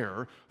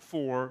care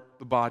for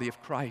the body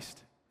of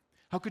Christ?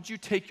 How could you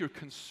take your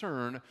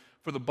concern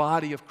for the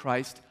body of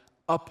Christ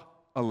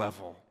up a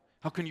level?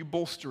 How can you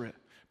bolster it?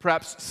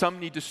 Perhaps some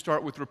need to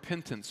start with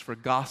repentance for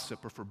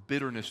gossip or for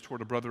bitterness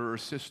toward a brother or a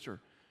sister.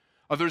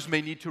 Others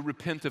may need to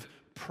repent of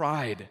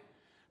pride.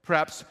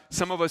 Perhaps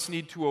some of us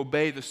need to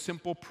obey the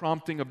simple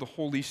prompting of the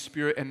Holy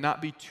Spirit and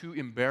not be too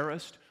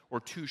embarrassed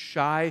or too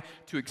shy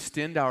to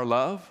extend our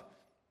love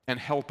and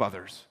help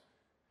others.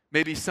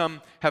 Maybe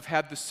some have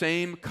had the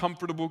same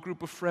comfortable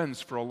group of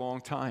friends for a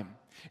long time,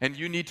 and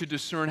you need to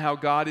discern how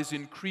God is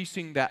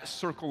increasing that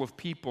circle of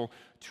people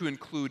to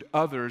include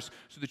others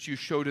so that you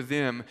show to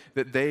them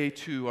that they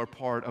too are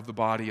part of the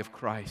body of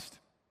Christ.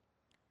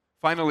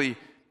 Finally,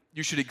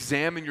 you should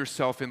examine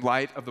yourself in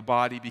light of the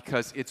body,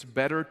 because it's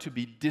better to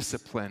be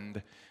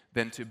disciplined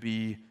than to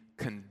be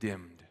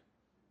condemned.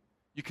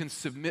 You can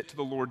submit to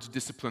the Lord's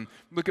discipline.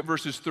 Look at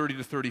verses 30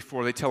 to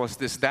 34. They tell us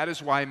this: "That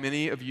is why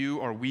many of you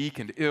are weak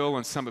and ill,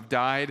 and some have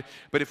died.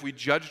 But if we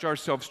judged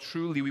ourselves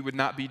truly, we would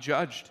not be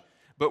judged.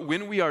 But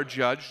when we are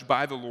judged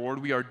by the Lord,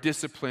 we are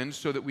disciplined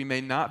so that we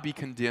may not be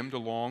condemned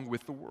along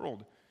with the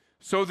world.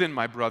 So then,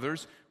 my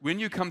brothers, when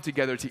you come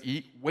together to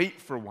eat, wait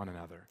for one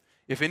another.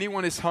 If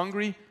anyone is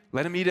hungry,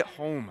 let him eat at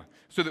home,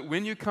 so that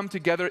when you come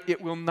together,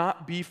 it will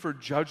not be for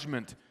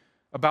judgment.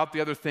 About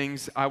the other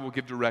things, I will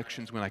give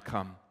directions when I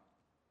come."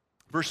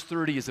 Verse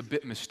 30 is a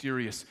bit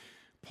mysterious.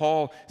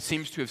 Paul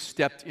seems to have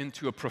stepped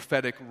into a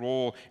prophetic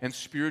role and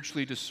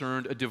spiritually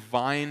discerned a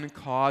divine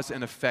cause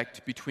and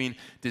effect between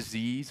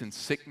disease and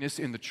sickness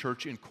in the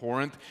church in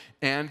Corinth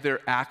and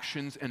their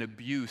actions and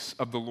abuse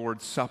of the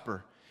Lord's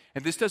Supper.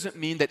 And this doesn't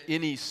mean that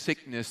any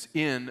sickness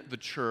in the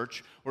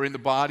church or in the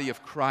body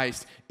of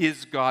Christ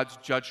is God's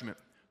judgment.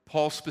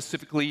 Paul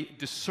specifically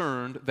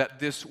discerned that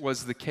this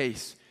was the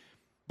case.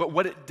 But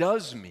what it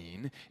does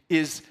mean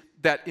is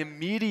that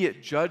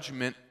immediate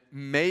judgment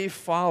may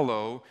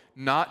follow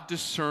not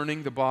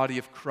discerning the body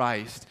of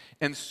Christ,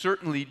 and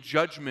certainly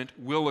judgment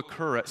will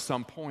occur at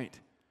some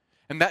point.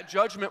 And that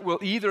judgment will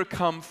either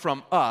come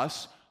from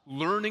us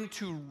learning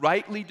to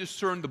rightly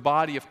discern the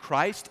body of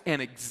Christ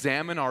and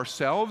examine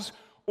ourselves,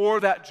 or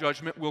that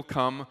judgment will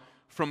come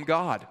from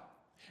God.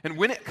 And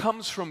when it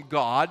comes from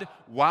God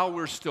while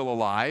we're still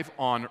alive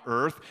on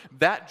earth,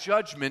 that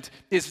judgment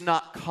is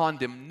not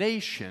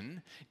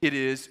condemnation, it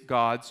is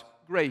God's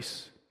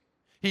grace.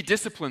 He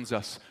disciplines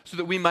us so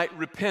that we might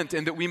repent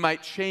and that we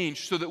might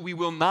change, so that we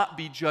will not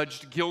be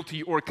judged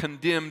guilty or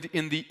condemned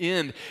in the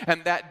end.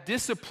 And that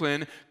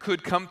discipline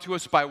could come to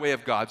us by way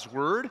of God's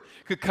word,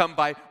 could come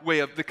by way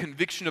of the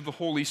conviction of the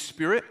Holy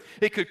Spirit.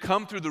 It could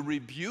come through the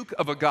rebuke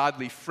of a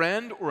godly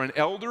friend or an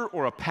elder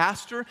or a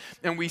pastor.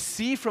 And we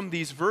see from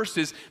these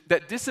verses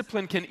that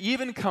discipline can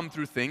even come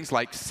through things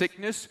like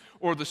sickness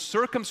or the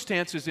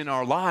circumstances in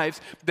our lives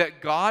that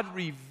God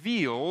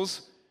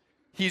reveals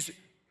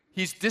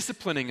He's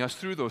disciplining us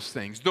through those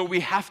things, though we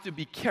have to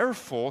be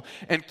careful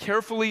and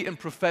carefully and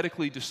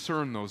prophetically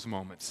discern those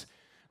moments.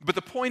 But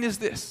the point is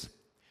this: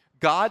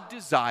 God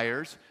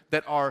desires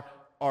that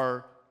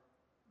our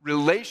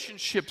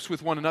relationships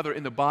with one another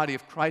in the body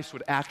of Christ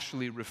would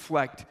actually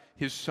reflect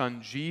His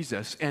Son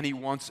Jesus, and He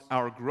wants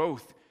our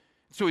growth.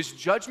 So His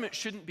judgment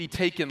shouldn't be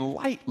taken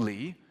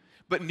lightly,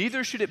 but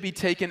neither should it be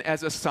taken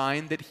as a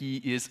sign that He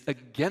is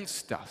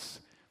against us.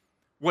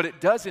 What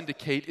it does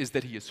indicate is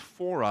that He is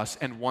for us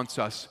and wants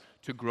us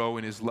to grow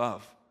in His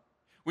love.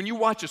 When you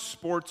watch a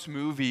sports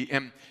movie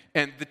and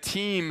the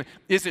team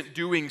isn't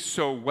doing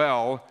so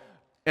well,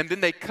 and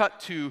then they cut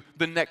to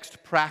the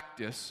next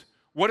practice,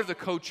 what are the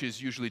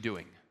coaches usually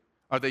doing?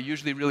 Are they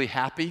usually really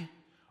happy?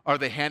 Are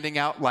they handing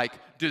out like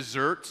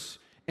desserts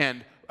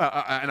and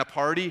a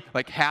party,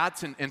 like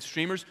hats and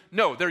streamers?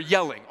 No, they're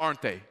yelling,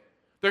 aren't they?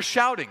 They're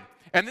shouting.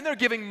 And then they're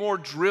giving more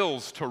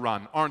drills to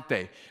run, aren't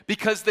they?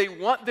 Because they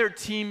want their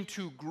team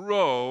to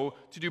grow,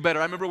 to do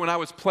better. I remember when I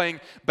was playing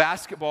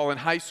basketball in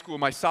high school,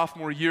 my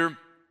sophomore year,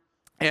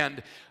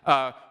 and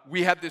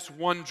we had this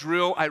one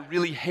drill I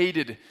really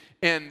hated,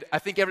 and I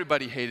think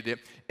everybody hated it.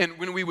 And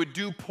when we would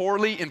do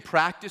poorly in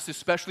practice,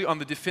 especially on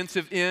the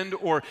defensive end,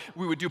 or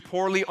we would do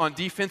poorly on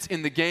defense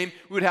in the game,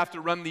 we would have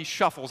to run these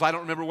shuffles. I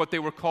don't remember what they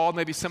were called.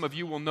 Maybe some of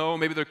you will know.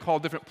 Maybe they're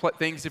called different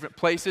things, different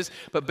places.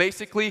 But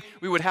basically,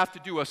 we would have to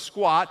do a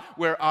squat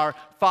where our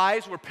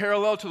thighs were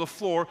parallel to the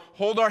floor,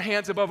 hold our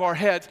hands above our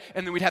heads,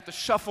 and then we'd have to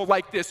shuffle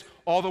like this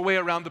all the way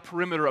around the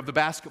perimeter of the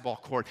basketball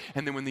court.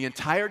 And then when the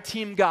entire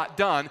team got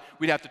done,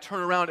 we'd have to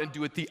turn around and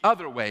do it the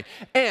other way.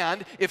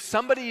 And if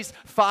somebody's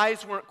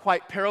thighs weren't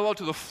quite parallel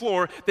to the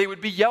floor, they would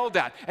be yelled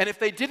at. And if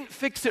they didn't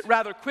fix it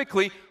rather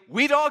quickly,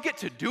 we'd all get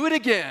to do it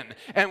again.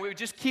 And we would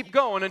just keep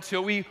going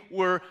until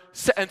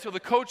the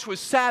coach was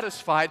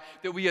satisfied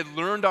that we had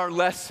learned our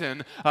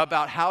lesson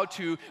about how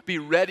to be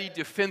ready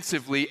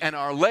defensively and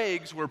our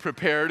legs were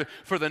prepared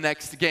for the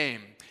next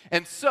game.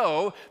 And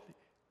so,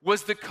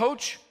 was the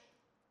coach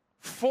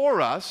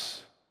for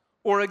us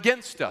or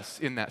against us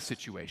in that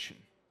situation?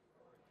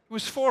 It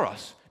was for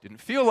us.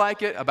 Didn't feel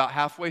like it about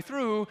halfway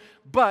through,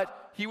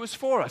 but He was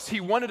for us. He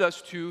wanted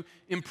us to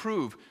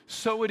improve.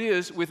 So it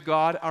is with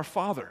God our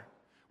Father.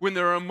 When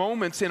there are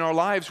moments in our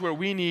lives where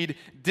we need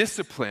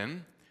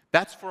discipline,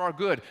 that's for our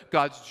good.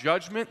 God's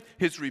judgment,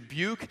 His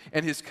rebuke,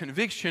 and His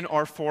conviction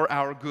are for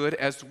our good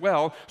as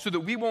well, so that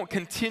we won't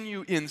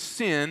continue in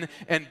sin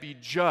and be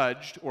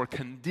judged or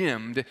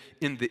condemned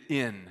in the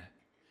end.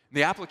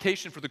 The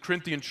application for the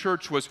Corinthian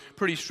church was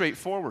pretty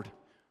straightforward.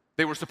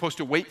 They were supposed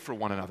to wait for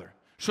one another,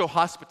 show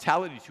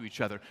hospitality to each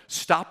other,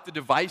 stop the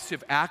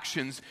divisive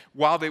actions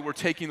while they were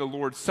taking the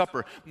Lord's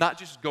Supper, not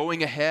just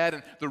going ahead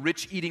and the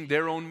rich eating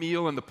their own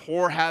meal and the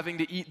poor having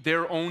to eat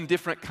their own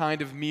different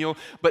kind of meal,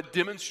 but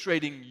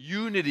demonstrating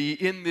unity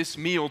in this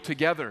meal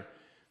together.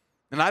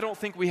 And I don't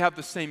think we have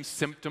the same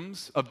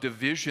symptoms of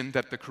division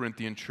that the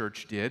Corinthian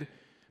church did,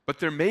 But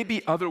there may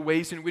be other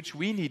ways in which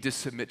we need to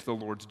submit to the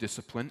Lord's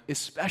discipline,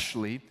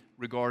 especially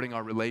regarding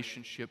our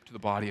relationship to the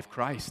body of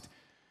Christ.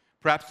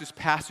 Perhaps this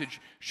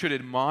passage should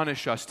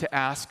admonish us to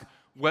ask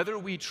whether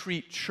we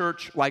treat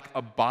church like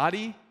a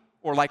body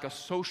or like a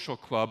social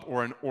club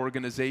or an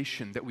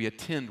organization that we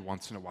attend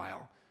once in a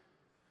while.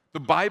 The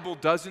Bible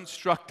does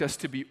instruct us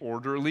to be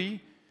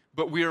orderly,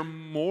 but we are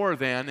more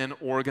than an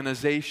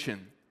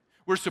organization.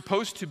 We're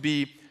supposed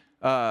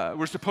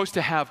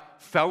to have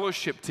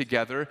fellowship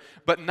together,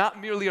 but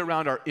not merely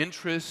around our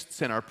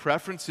interests and our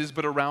preferences,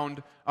 but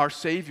around our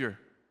Savior.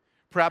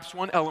 Perhaps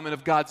one element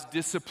of God's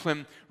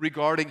discipline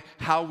regarding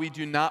how we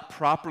do not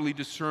properly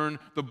discern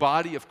the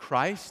body of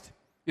Christ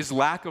is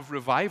lack of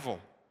revival.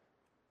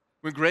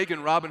 When Greg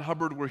and Robin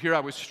Hubbard were here,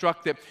 I was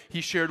struck that he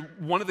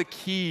shared one of the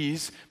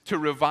keys to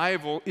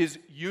revival is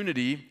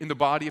unity in the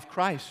body of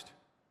Christ.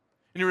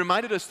 And he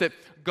reminded us that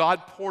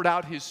God poured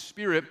out His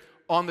Spirit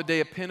on the day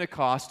of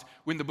Pentecost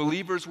when the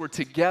believers were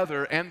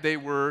together and they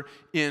were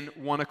in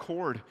one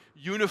accord,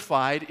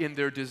 unified in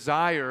their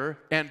desire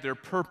and their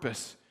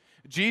purpose.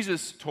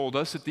 Jesus told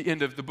us at the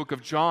end of the book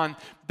of John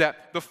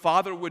that the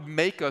Father would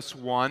make us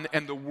one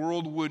and the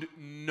world would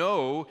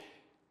know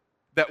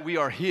that we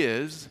are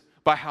His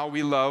by how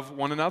we love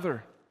one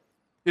another.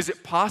 Is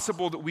it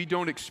possible that we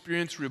don't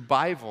experience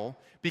revival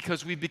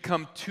because we've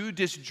become too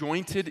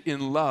disjointed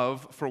in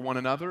love for one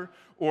another,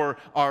 or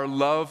our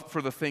love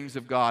for the things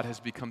of God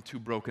has become too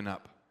broken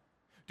up?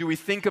 Do we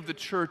think of the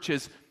church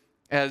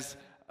as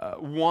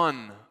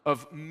one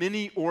of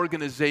many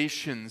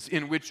organizations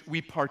in which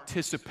we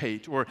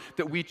participate or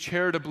that we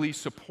charitably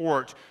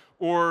support?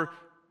 Or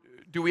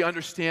do we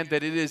understand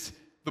that it is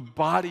the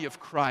body of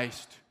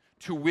Christ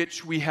to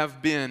which we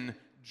have been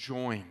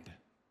joined?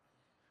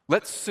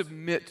 Let's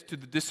submit to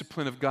the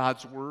discipline of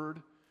God's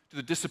Word, to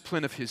the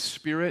discipline of His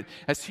Spirit,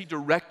 as He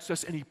directs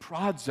us and He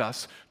prods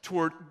us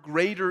toward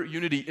greater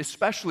unity,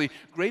 especially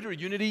greater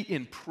unity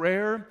in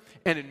prayer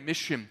and in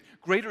mission,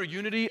 greater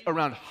unity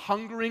around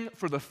hungering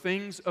for the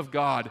things of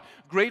God,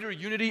 greater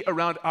unity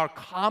around our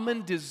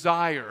common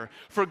desire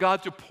for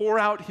God to pour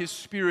out His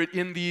Spirit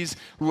in these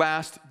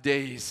last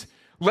days.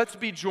 Let's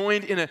be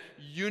joined in a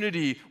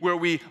unity where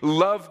we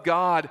love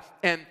God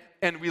and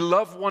we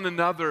love one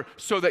another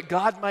so that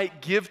God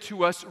might give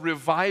to us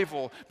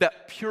revival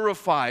that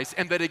purifies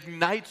and that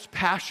ignites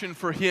passion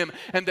for Him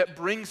and that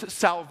brings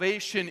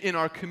salvation in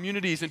our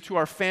communities and to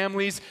our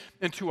families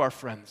and to our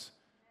friends.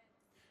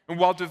 And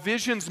while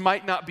divisions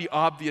might not be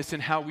obvious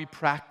in how we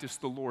practice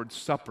the Lord's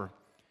Supper,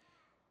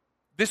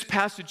 this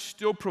passage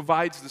still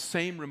provides the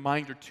same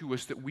reminder to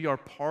us that we are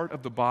part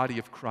of the body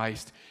of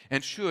Christ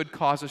and should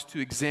cause us to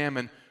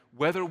examine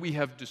whether we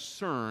have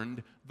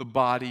discerned the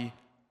body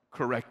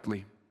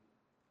correctly.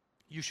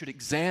 You should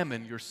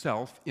examine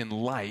yourself in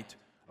light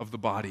of the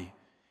body.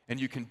 And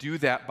you can do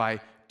that by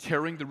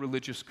tearing the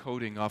religious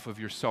coating off of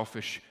your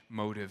selfish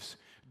motives,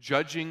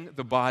 judging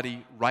the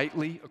body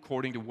rightly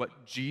according to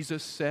what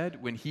Jesus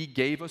said when He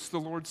gave us the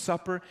Lord's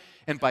Supper,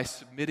 and by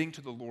submitting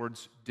to the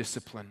Lord's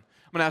discipline.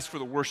 I'm going to ask for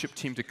the worship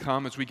team to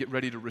come as we get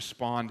ready to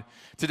respond.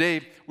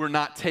 Today, we're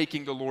not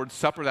taking the Lord's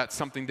Supper. That's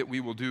something that we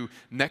will do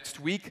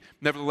next week.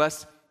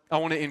 Nevertheless, I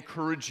want to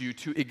encourage you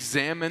to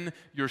examine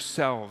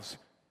yourselves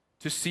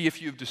to see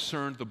if you've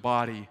discerned the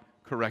body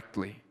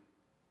correctly.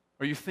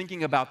 Are you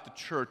thinking about the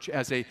church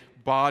as a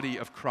body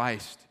of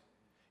Christ?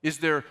 Is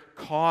there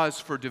cause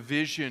for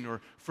division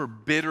or for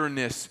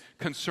bitterness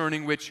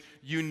concerning which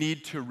you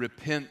need to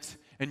repent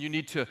and you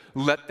need to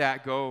let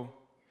that go?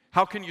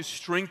 How can you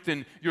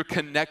strengthen your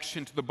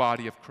connection to the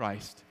body of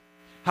Christ?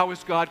 How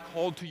has God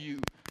called to you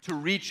to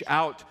reach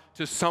out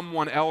to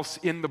someone else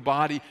in the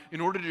body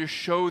in order to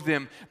show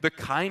them the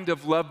kind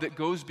of love that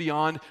goes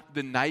beyond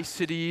the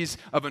niceties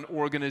of an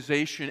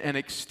organization and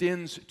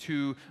extends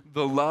to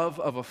the love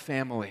of a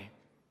family?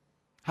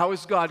 How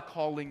is God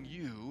calling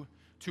you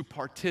to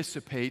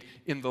participate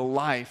in the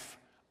life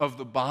of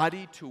the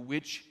body to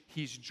which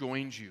He's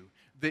joined you?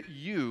 That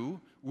you,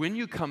 when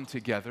you come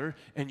together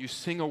and you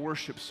sing a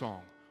worship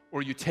song,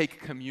 or you take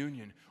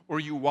communion, or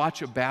you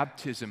watch a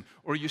baptism,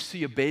 or you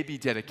see a baby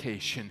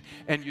dedication,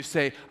 and you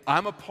say,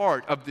 I'm a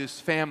part of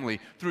this family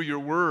through your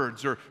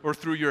words or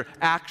through your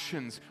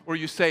actions, or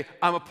you say,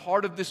 I'm a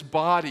part of this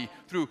body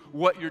through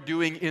what you're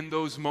doing in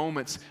those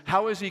moments.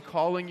 How is He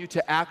calling you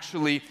to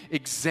actually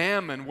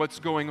examine what's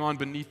going on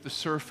beneath the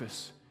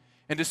surface?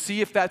 And to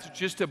see if that's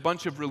just a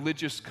bunch of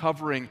religious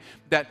covering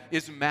that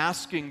is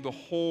masking the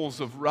holes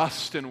of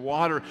rust and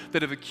water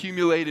that have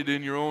accumulated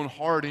in your own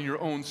heart and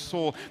your own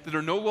soul that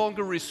are no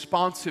longer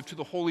responsive to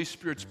the Holy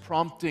Spirit's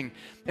prompting.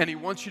 And He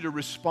wants you to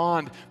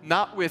respond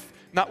not with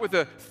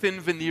a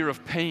thin veneer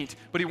of paint,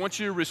 but He wants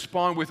you to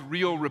respond with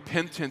real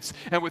repentance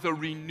and with a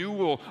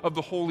renewal of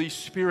the Holy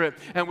Spirit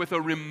and with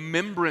a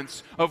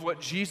remembrance of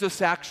what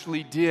Jesus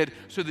actually did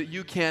so that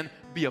you can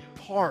be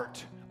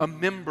a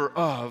member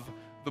of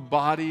the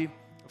body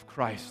of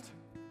Christ.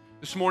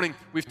 This morning,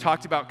 we've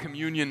talked about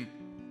communion,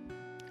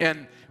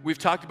 and we've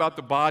talked about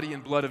the body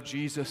and blood of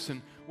Jesus.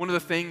 And one of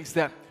the things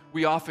that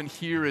we often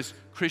hear as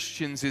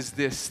Christians is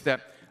this,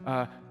 that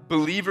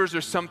believers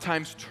are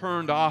sometimes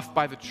turned off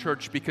by the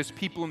church because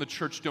people in the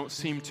church don't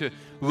seem to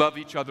love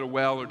each other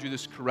well or do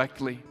this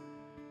correctly.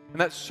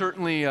 And that's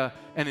certainly an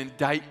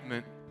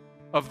indictment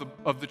of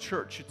the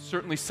church. It's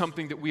certainly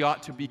something that we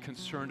ought to be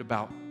concerned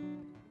about.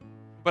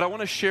 But I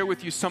want to share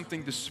with you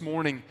something this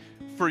morning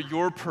for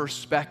your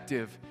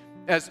perspective.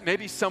 As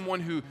maybe someone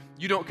who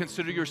you don't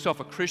consider yourself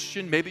a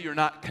Christian, maybe you're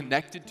not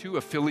connected to,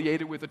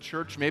 affiliated with a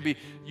church, maybe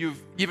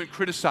you've even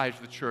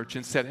criticized the church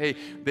and said, hey,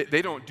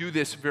 they don't do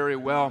this very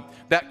well.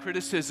 That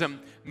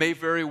criticism may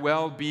very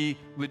well be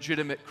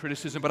legitimate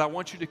criticism, but I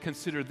want you to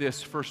consider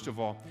this, first of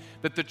all,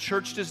 that the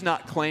church does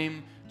not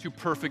claim to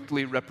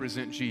perfectly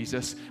represent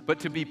Jesus, but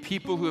to be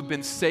people who have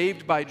been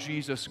saved by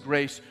Jesus'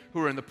 grace,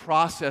 who are in the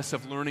process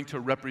of learning to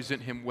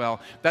represent Him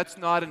well. That's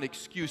not an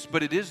excuse,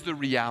 but it is the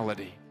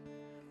reality.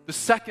 The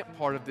second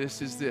part of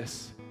this is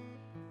this.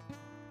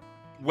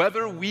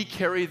 Whether we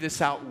carry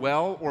this out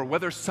well, or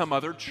whether some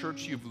other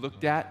church you've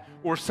looked at,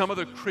 or some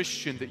other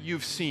Christian that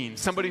you've seen,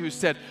 somebody who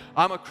said,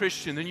 I'm a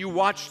Christian, then you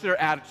watched their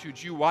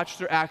attitudes, you watched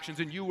their actions,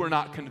 and you were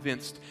not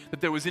convinced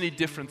that there was any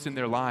difference in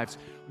their lives.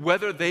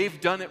 Whether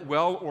they've done it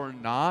well or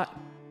not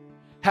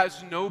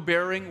has no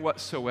bearing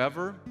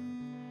whatsoever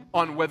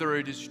on whether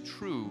it is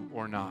true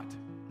or not.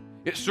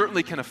 It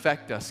certainly can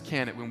affect us,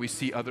 can it, when we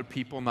see other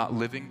people not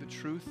living the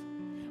truth?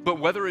 But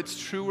whether it's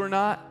true or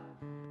not,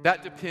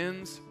 that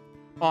depends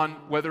on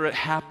whether it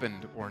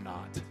happened or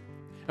not.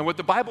 And what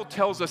the Bible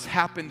tells us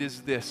happened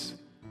is this,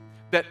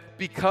 that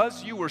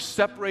because you were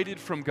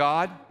separated from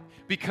God,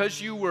 because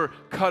you were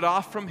cut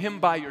off from Him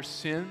by your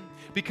sin,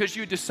 because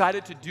you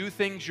decided to do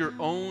things your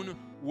own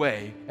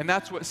way, and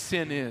that's what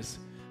sin is.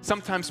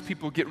 Sometimes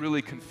people get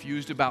really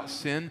confused about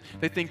sin.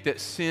 They think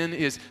that sin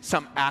is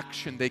some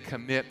action they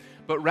commit,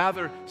 but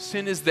rather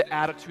sin is the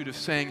attitude of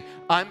saying,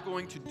 I'm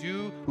going to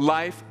do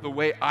life the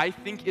way I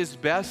think is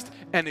best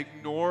and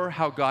ignore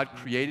how God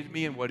created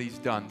me and what He's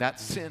done.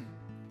 That's sin.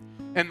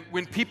 And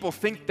when people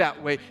think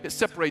that way, it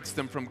separates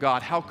them from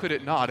God. How could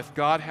it not? If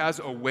God has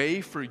a way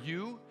for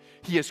you,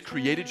 He has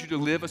created you to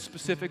live a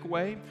specific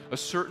way, a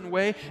certain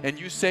way, and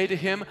you say to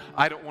Him,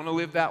 I don't want to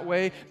live that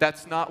way,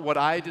 that's not what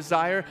I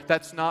desire,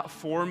 that's not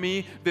for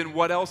me, then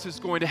what else is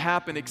going to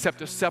happen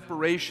except a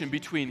separation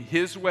between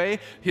His way,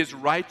 His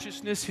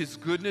righteousness, His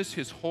goodness,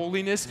 His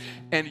holiness,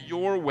 and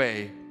your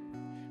way.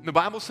 And the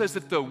Bible says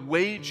that the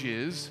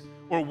wages,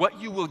 or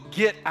what you will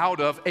get out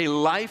of a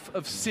life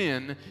of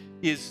sin,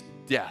 is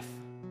death.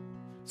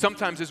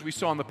 Sometimes, as we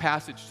saw in the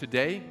passage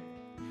today,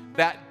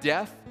 that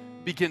death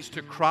begins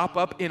to crop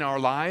up in our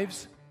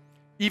lives,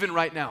 even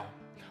right now.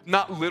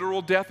 Not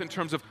literal death in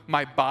terms of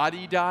my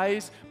body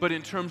dies, but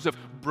in terms of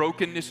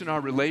brokenness in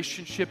our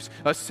relationships,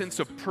 a sense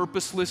of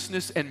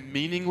purposelessness and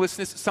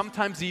meaninglessness,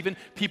 sometimes even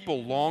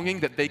people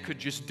longing that they could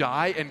just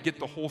die and get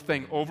the whole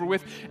thing over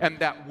with, and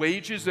that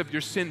wages of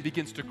your sin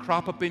begins to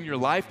crop up in your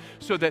life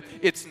so that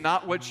it's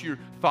not what you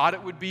thought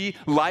it would be.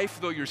 Life,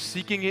 though you're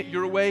seeking it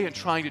your way and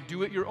trying to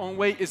do it your own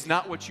way, is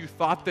not what you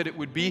thought that it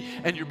would be,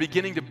 and you're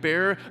beginning to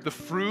bear the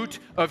fruit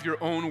of your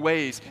own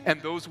ways,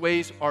 and those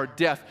ways are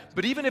death.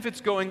 But even if it's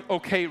going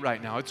okay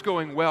right now, it's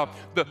going well,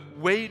 the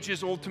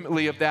wages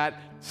ultimately of that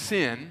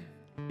sin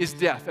is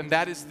death, and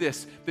that is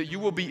this, that you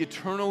will be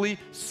eternally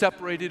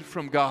separated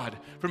from God,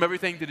 from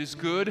everything that is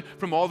good,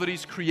 from all that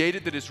He's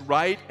created that is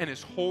right and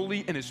is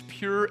holy and is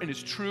pure and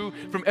is true,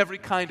 from every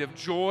kind of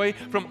joy,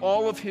 from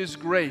all of His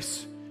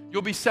grace.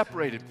 You'll be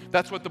separated.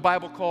 That's what the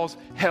Bible calls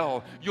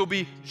hell. You'll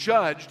be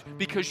judged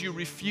because you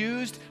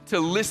refused to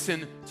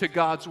listen to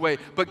God's way.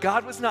 But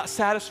God was not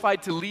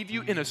satisfied to leave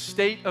you in a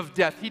state of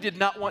death. He did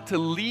not want to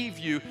leave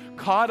you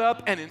caught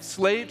up and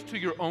enslaved to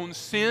your own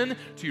sin,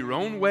 to your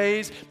own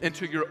ways, and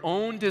to your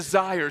own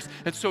desires.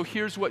 And so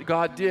here's what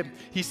God did.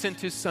 He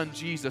sent His Son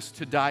Jesus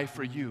to die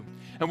for you.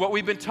 And what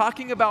we've been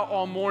talking about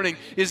all morning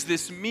is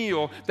this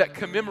meal that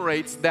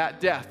commemorates that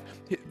death.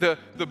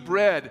 The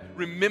bread,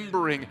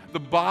 remembering the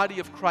body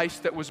of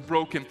Christ that was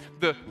broken.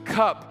 The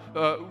cup,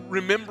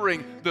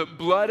 remembering the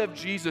blood of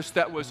Jesus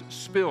that was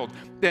spilled.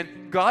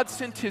 Then God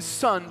sent His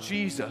Son,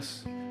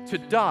 Jesus, to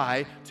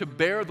die to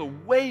bear the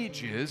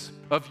wages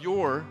of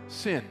your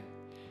sin.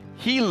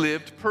 He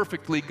lived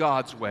perfectly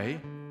God's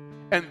way,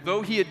 and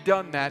though He had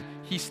done that,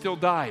 He still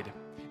died.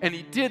 And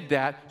He did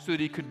that so that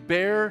He could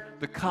bear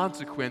the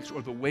consequence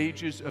or the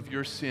wages of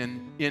your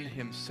sin in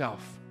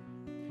Himself.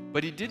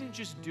 But He didn't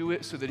just do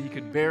it so that He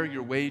could bear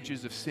your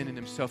wages of sin in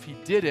Himself. He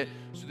did it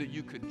so that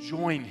you could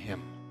join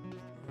Him.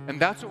 And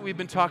that's what we've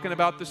been talking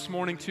about this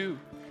morning too.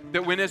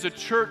 That when as a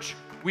church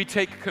we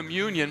take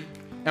communion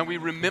and we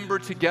remember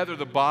together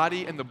the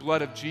body and the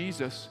blood of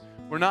Jesus,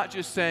 we're not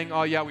just saying,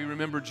 oh yeah, we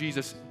remember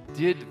Jesus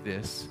did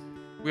this.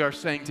 We are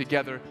saying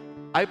together,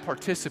 I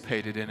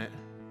participated in it.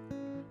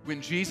 When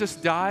Jesus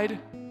died,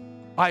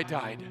 I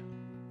died.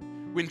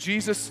 When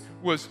Jesus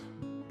was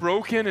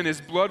broken and His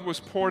blood was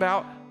poured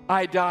out,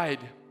 I died.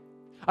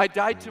 I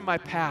died to my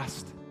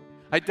past.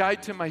 I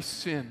died to my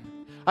sin.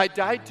 I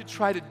died to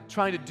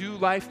trying to do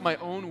life my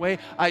own way.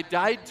 I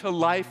died to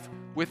life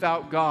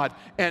without God.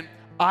 And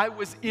I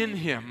was in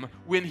Him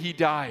when He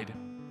died.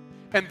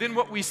 And then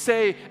what we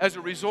say as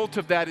a result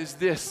of that is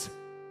this,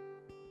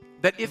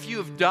 that if you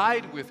have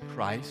died with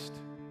Christ,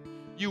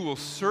 you will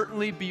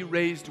certainly be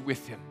raised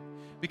with him.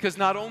 Because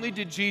not only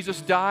did Jesus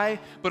die,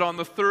 but on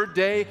the third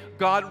day,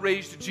 God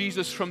raised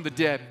Jesus from the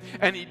dead.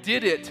 And he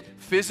did it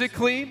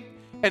physically,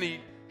 and he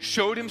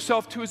showed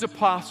himself to his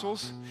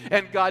apostles.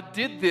 And God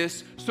did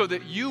this so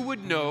that you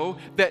would know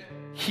that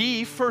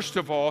he, first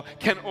of all,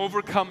 can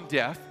overcome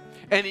death.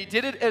 And he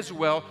did it as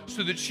well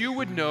so that you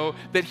would know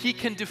that he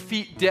can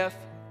defeat death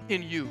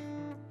in you.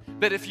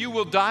 That if you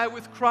will die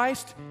with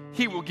Christ,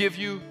 he will give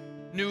you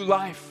new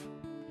life.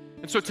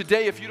 And so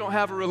today, if you don't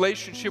have a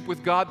relationship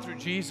with God through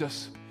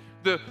Jesus,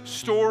 the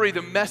story,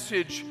 the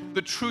message,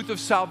 the truth of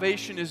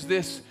salvation is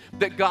this,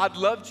 that God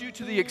loved you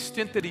to the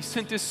extent that he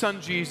sent his son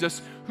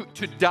Jesus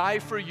to die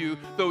for you,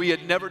 though he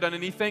had never done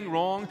anything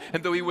wrong,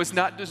 and though he was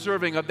not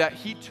deserving of that.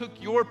 He took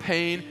your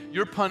pain,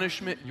 your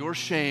punishment, your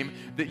shame,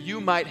 that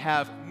you might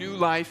have new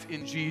life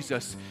in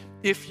Jesus,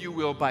 if you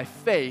will, by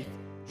faith,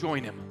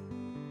 join him.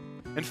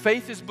 And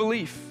faith is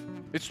belief.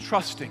 It's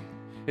trusting.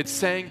 It's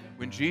saying,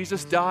 when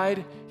Jesus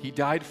died, he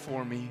died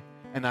for me,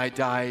 and I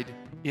died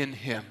in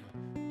him,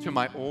 to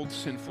my old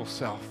sinful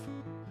self.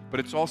 But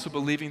it's also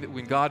believing that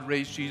when God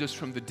raised Jesus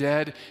from the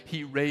dead,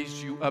 he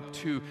raised you up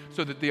too,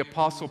 so that the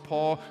Apostle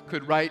Paul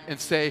could write and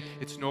say,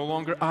 it's no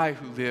longer I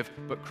who live,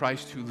 but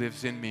Christ who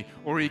lives in me.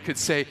 Or he could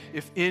say,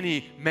 if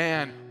any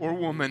man or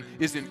woman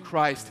is in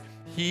Christ,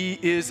 he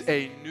is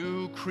a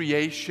new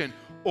creation.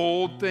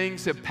 Old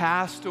things have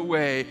passed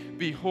away.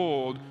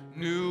 Behold,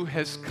 new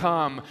has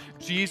come.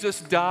 Jesus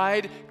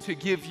died to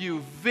give you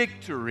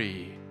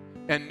victory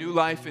and new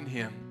life in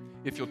him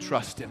if you'll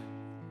trust him.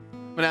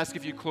 I'm going to ask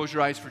if you close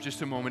your eyes for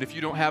just a moment. If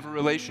you don't have a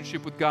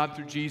relationship with God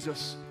through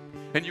Jesus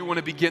and you want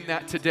to begin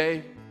that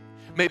today,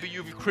 maybe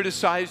you've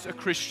criticized a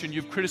Christian,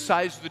 you've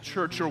criticized the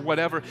church or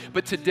whatever,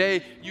 but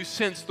today you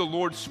sense the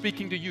Lord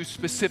speaking to you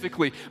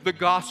specifically, the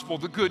gospel,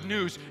 the good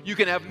news. You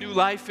can have new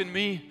life in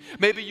me.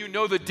 Maybe you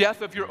know the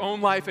death of your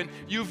own life and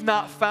you've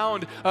not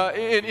found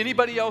in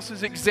anybody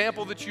else's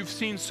example that you've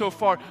seen so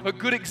far a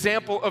good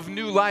example of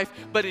new life,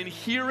 but in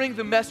hearing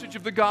the message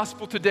of the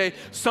gospel today,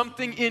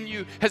 something in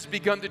you has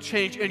begun to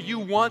change and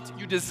you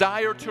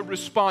desire to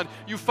respond.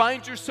 You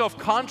find yourself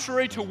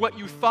contrary to what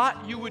you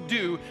thought you would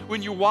do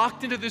when you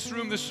walked into this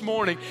room this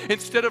morning.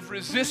 Instead of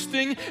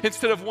resisting,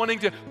 instead of wanting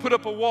to put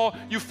up a wall,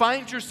 you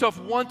find yourself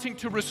wanting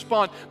to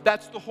respond.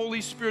 That's the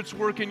Holy Spirit's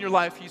work in your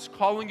life. He's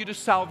calling you to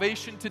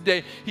salvation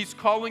today. He's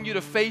calling you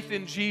to faith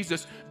in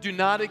Jesus. Do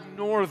not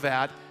ignore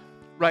that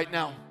right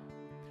now.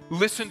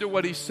 Listen to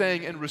what he's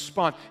saying and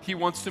respond. He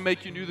wants to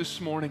make you new this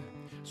morning.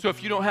 So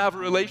if you don't have a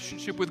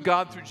relationship with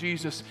God through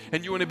Jesus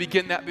and you want to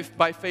begin that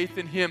by faith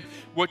in him,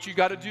 what you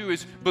got to do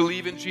is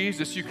believe in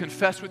Jesus. You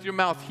confess with your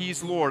mouth,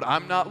 he's Lord.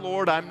 I'm not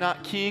Lord, I'm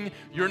not King.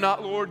 You're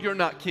not Lord, you're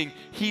not King.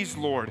 He's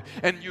Lord.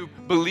 And you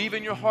believe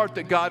in your heart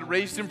that God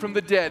raised him from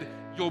the dead,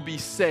 you'll be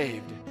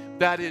saved.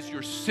 That is,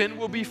 your sin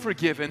will be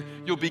forgiven,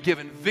 you'll be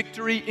given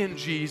victory in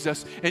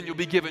Jesus, and you'll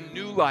be given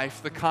new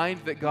life, the kind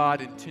that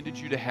God intended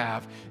you to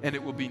have, and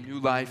it will be new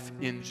life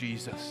in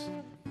Jesus.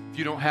 If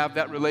you don't have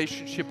that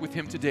relationship with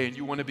him today and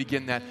you want to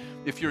begin that,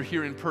 if you're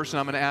here in person,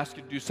 I'm going to ask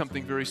you to do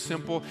something very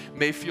simple.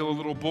 May feel a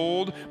little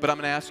bold, but I'm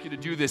going to ask you to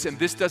do this. And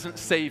this doesn't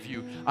save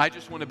you. I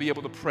just want to be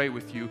able to pray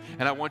with you.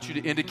 And I want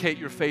you to indicate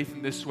your faith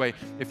in this way.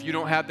 If you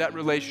don't have that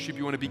relationship,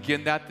 you want to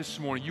begin that this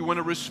morning. You want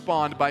to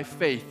respond by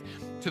faith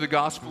to the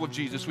gospel of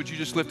Jesus. Would you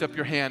just lift up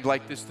your hand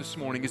like this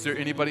morning? Is there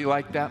anybody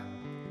like that?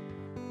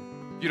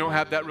 If you don't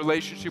have that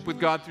relationship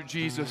with God through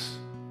Jesus,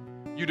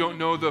 you don't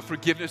know the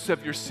forgiveness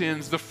of your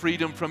sins, the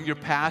freedom from your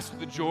past,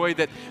 the joy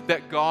that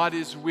God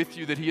is with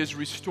you, that he has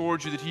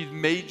restored you, that he's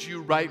made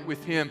you right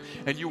with him,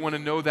 and you want to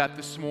know that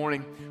this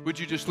morning. Would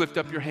you just lift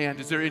up your hand?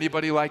 Is there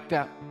anybody like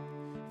that?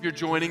 If you're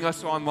joining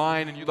us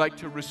online and you'd like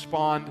to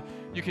respond,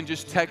 you can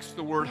just text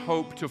the word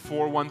HOPE to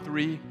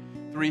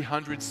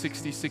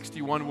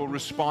 413-300-6061. We'll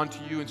respond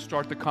to you and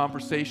start the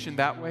conversation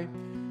that way.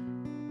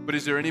 But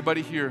is there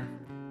anybody here,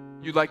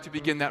 you'd like to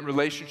begin that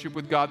relationship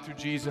with God through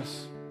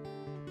Jesus?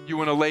 You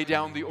want to lay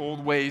down the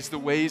old ways, the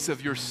ways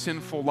of your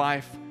sinful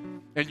life,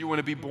 and you want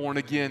to be born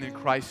again in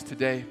Christ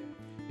today.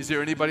 Is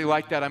there anybody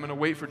like that? I'm going to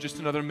wait for just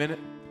another minute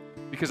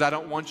because I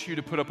don't want you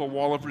to put up a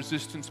wall of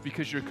resistance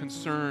because you're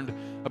concerned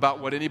about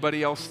what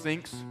anybody else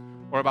thinks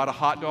or about a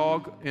hot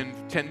dog in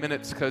 10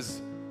 minutes,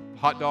 because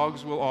hot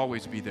dogs will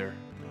always be there.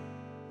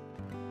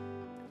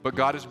 But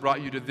God has brought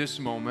you to this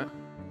moment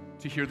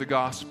to hear the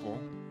gospel,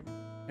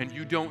 and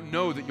you don't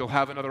know that you'll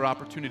have another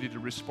opportunity to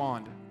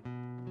respond.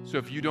 So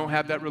if you don't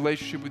have that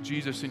relationship with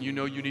Jesus and you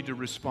know you need to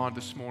respond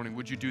this morning,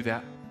 would you do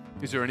that?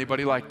 Is there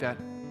anybody like that?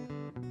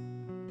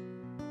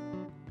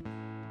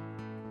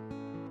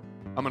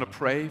 I'm going to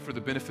pray for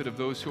the benefit of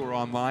those who are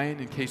online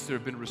in case there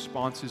have been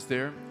responses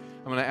there.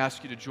 I'm going to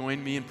ask you to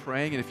join me in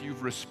praying, and if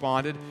you've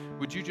responded,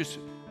 would you just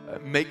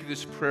make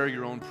this prayer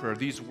your own prayer?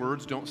 These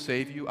words don't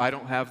save you. I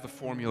don't have the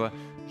formula.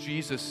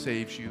 Jesus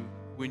saves you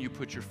when you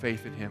put your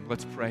faith in him.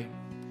 Let's pray.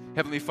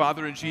 Heavenly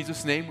Father, in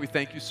Jesus' name, we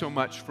thank you so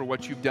much for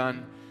what you've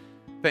done.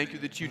 Thank you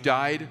that you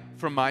died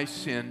for my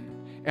sin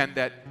and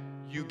that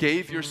you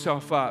gave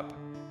yourself up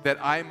that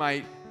I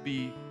might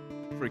be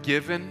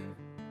forgiven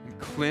and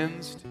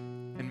cleansed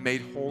and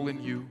made whole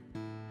in you.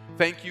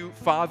 Thank you,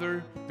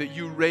 Father, that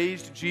you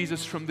raised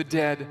Jesus from the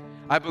dead.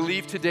 I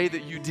believe today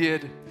that you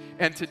did,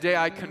 and today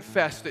I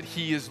confess that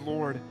he is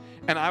Lord,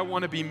 and I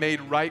want to be made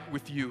right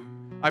with you.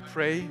 I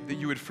pray that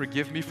you would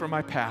forgive me for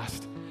my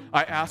past.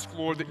 I ask,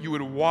 Lord, that you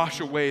would wash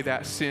away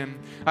that sin.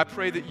 I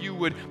pray that you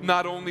would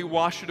not only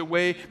wash it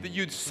away, that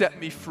you'd set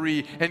me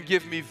free and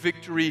give me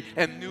victory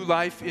and new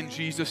life in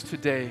Jesus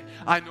today.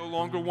 I no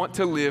longer want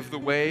to live the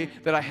way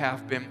that I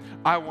have been.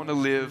 I want to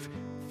live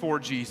for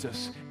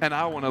Jesus, and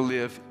I want to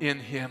live in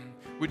him.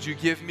 Would you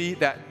give me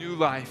that new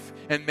life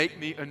and make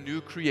me a new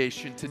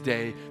creation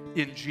today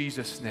in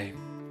Jesus' name?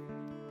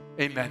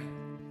 Amen.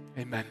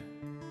 Amen.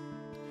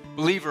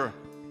 Believer,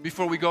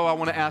 before we go, I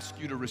want to ask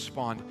you to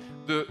respond.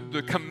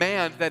 The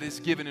command that is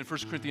given in 1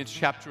 Corinthians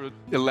chapter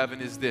 11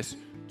 is this: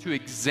 to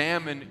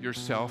examine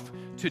yourself,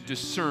 to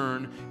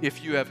discern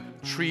if you have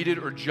treated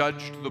or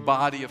judged the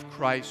body of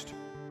Christ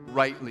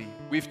rightly.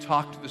 We've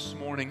talked this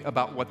morning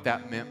about what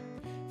that meant.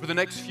 For the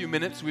next few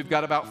minutes, we've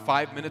got about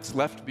 5 minutes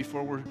left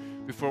before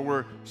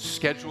we're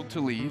scheduled to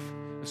leave.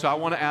 And so I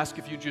want to ask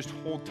if you just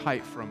hold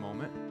tight for a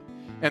moment.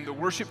 And the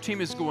worship team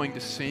is going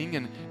to sing,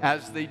 and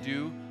as they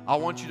do, I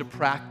want you to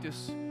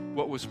practice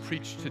what was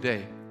preached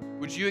today.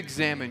 Would you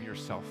examine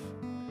yourself?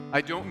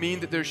 I don't mean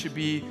that there should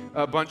be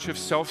a bunch of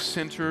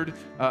self-centered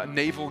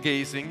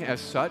navel-gazing as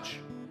such,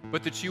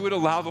 but that you would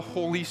allow the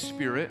Holy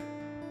Spirit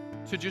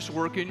to just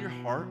work in your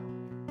heart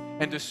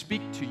and to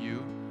speak to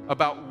you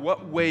about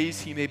what ways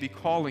he may be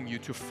calling you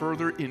to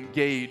further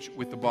engage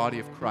with the body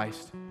of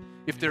Christ.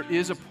 If there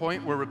is a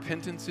point where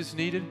repentance is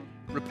needed,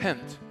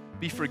 repent,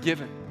 be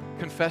forgiven,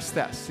 confess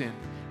that sin,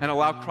 and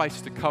allow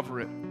Christ to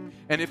cover it.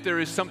 And if there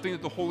is something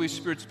that the Holy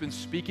Spirit's been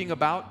speaking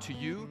about to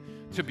you,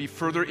 to be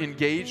further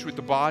engaged with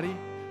the body,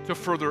 to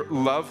further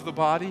love the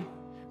body,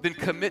 then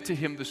commit to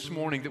him this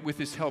morning that with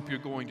his help you're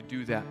going to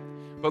do that.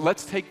 But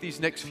let's take these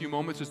next few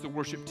moments as the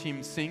worship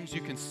team sings.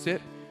 You can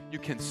sit, you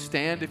can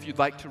stand if you'd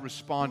like to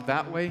respond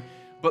that way,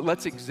 but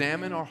let's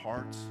examine our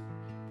hearts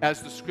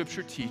as the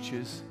scripture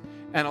teaches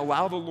and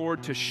allow the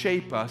Lord to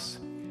shape us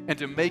and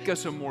to make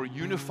us a more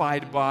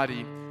unified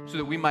body so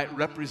that we might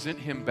represent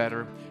him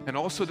better and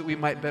also that we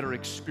might better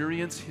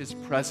experience his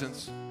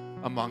presence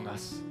among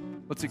us.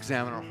 Let's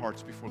examine our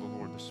hearts before the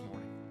Lord this morning.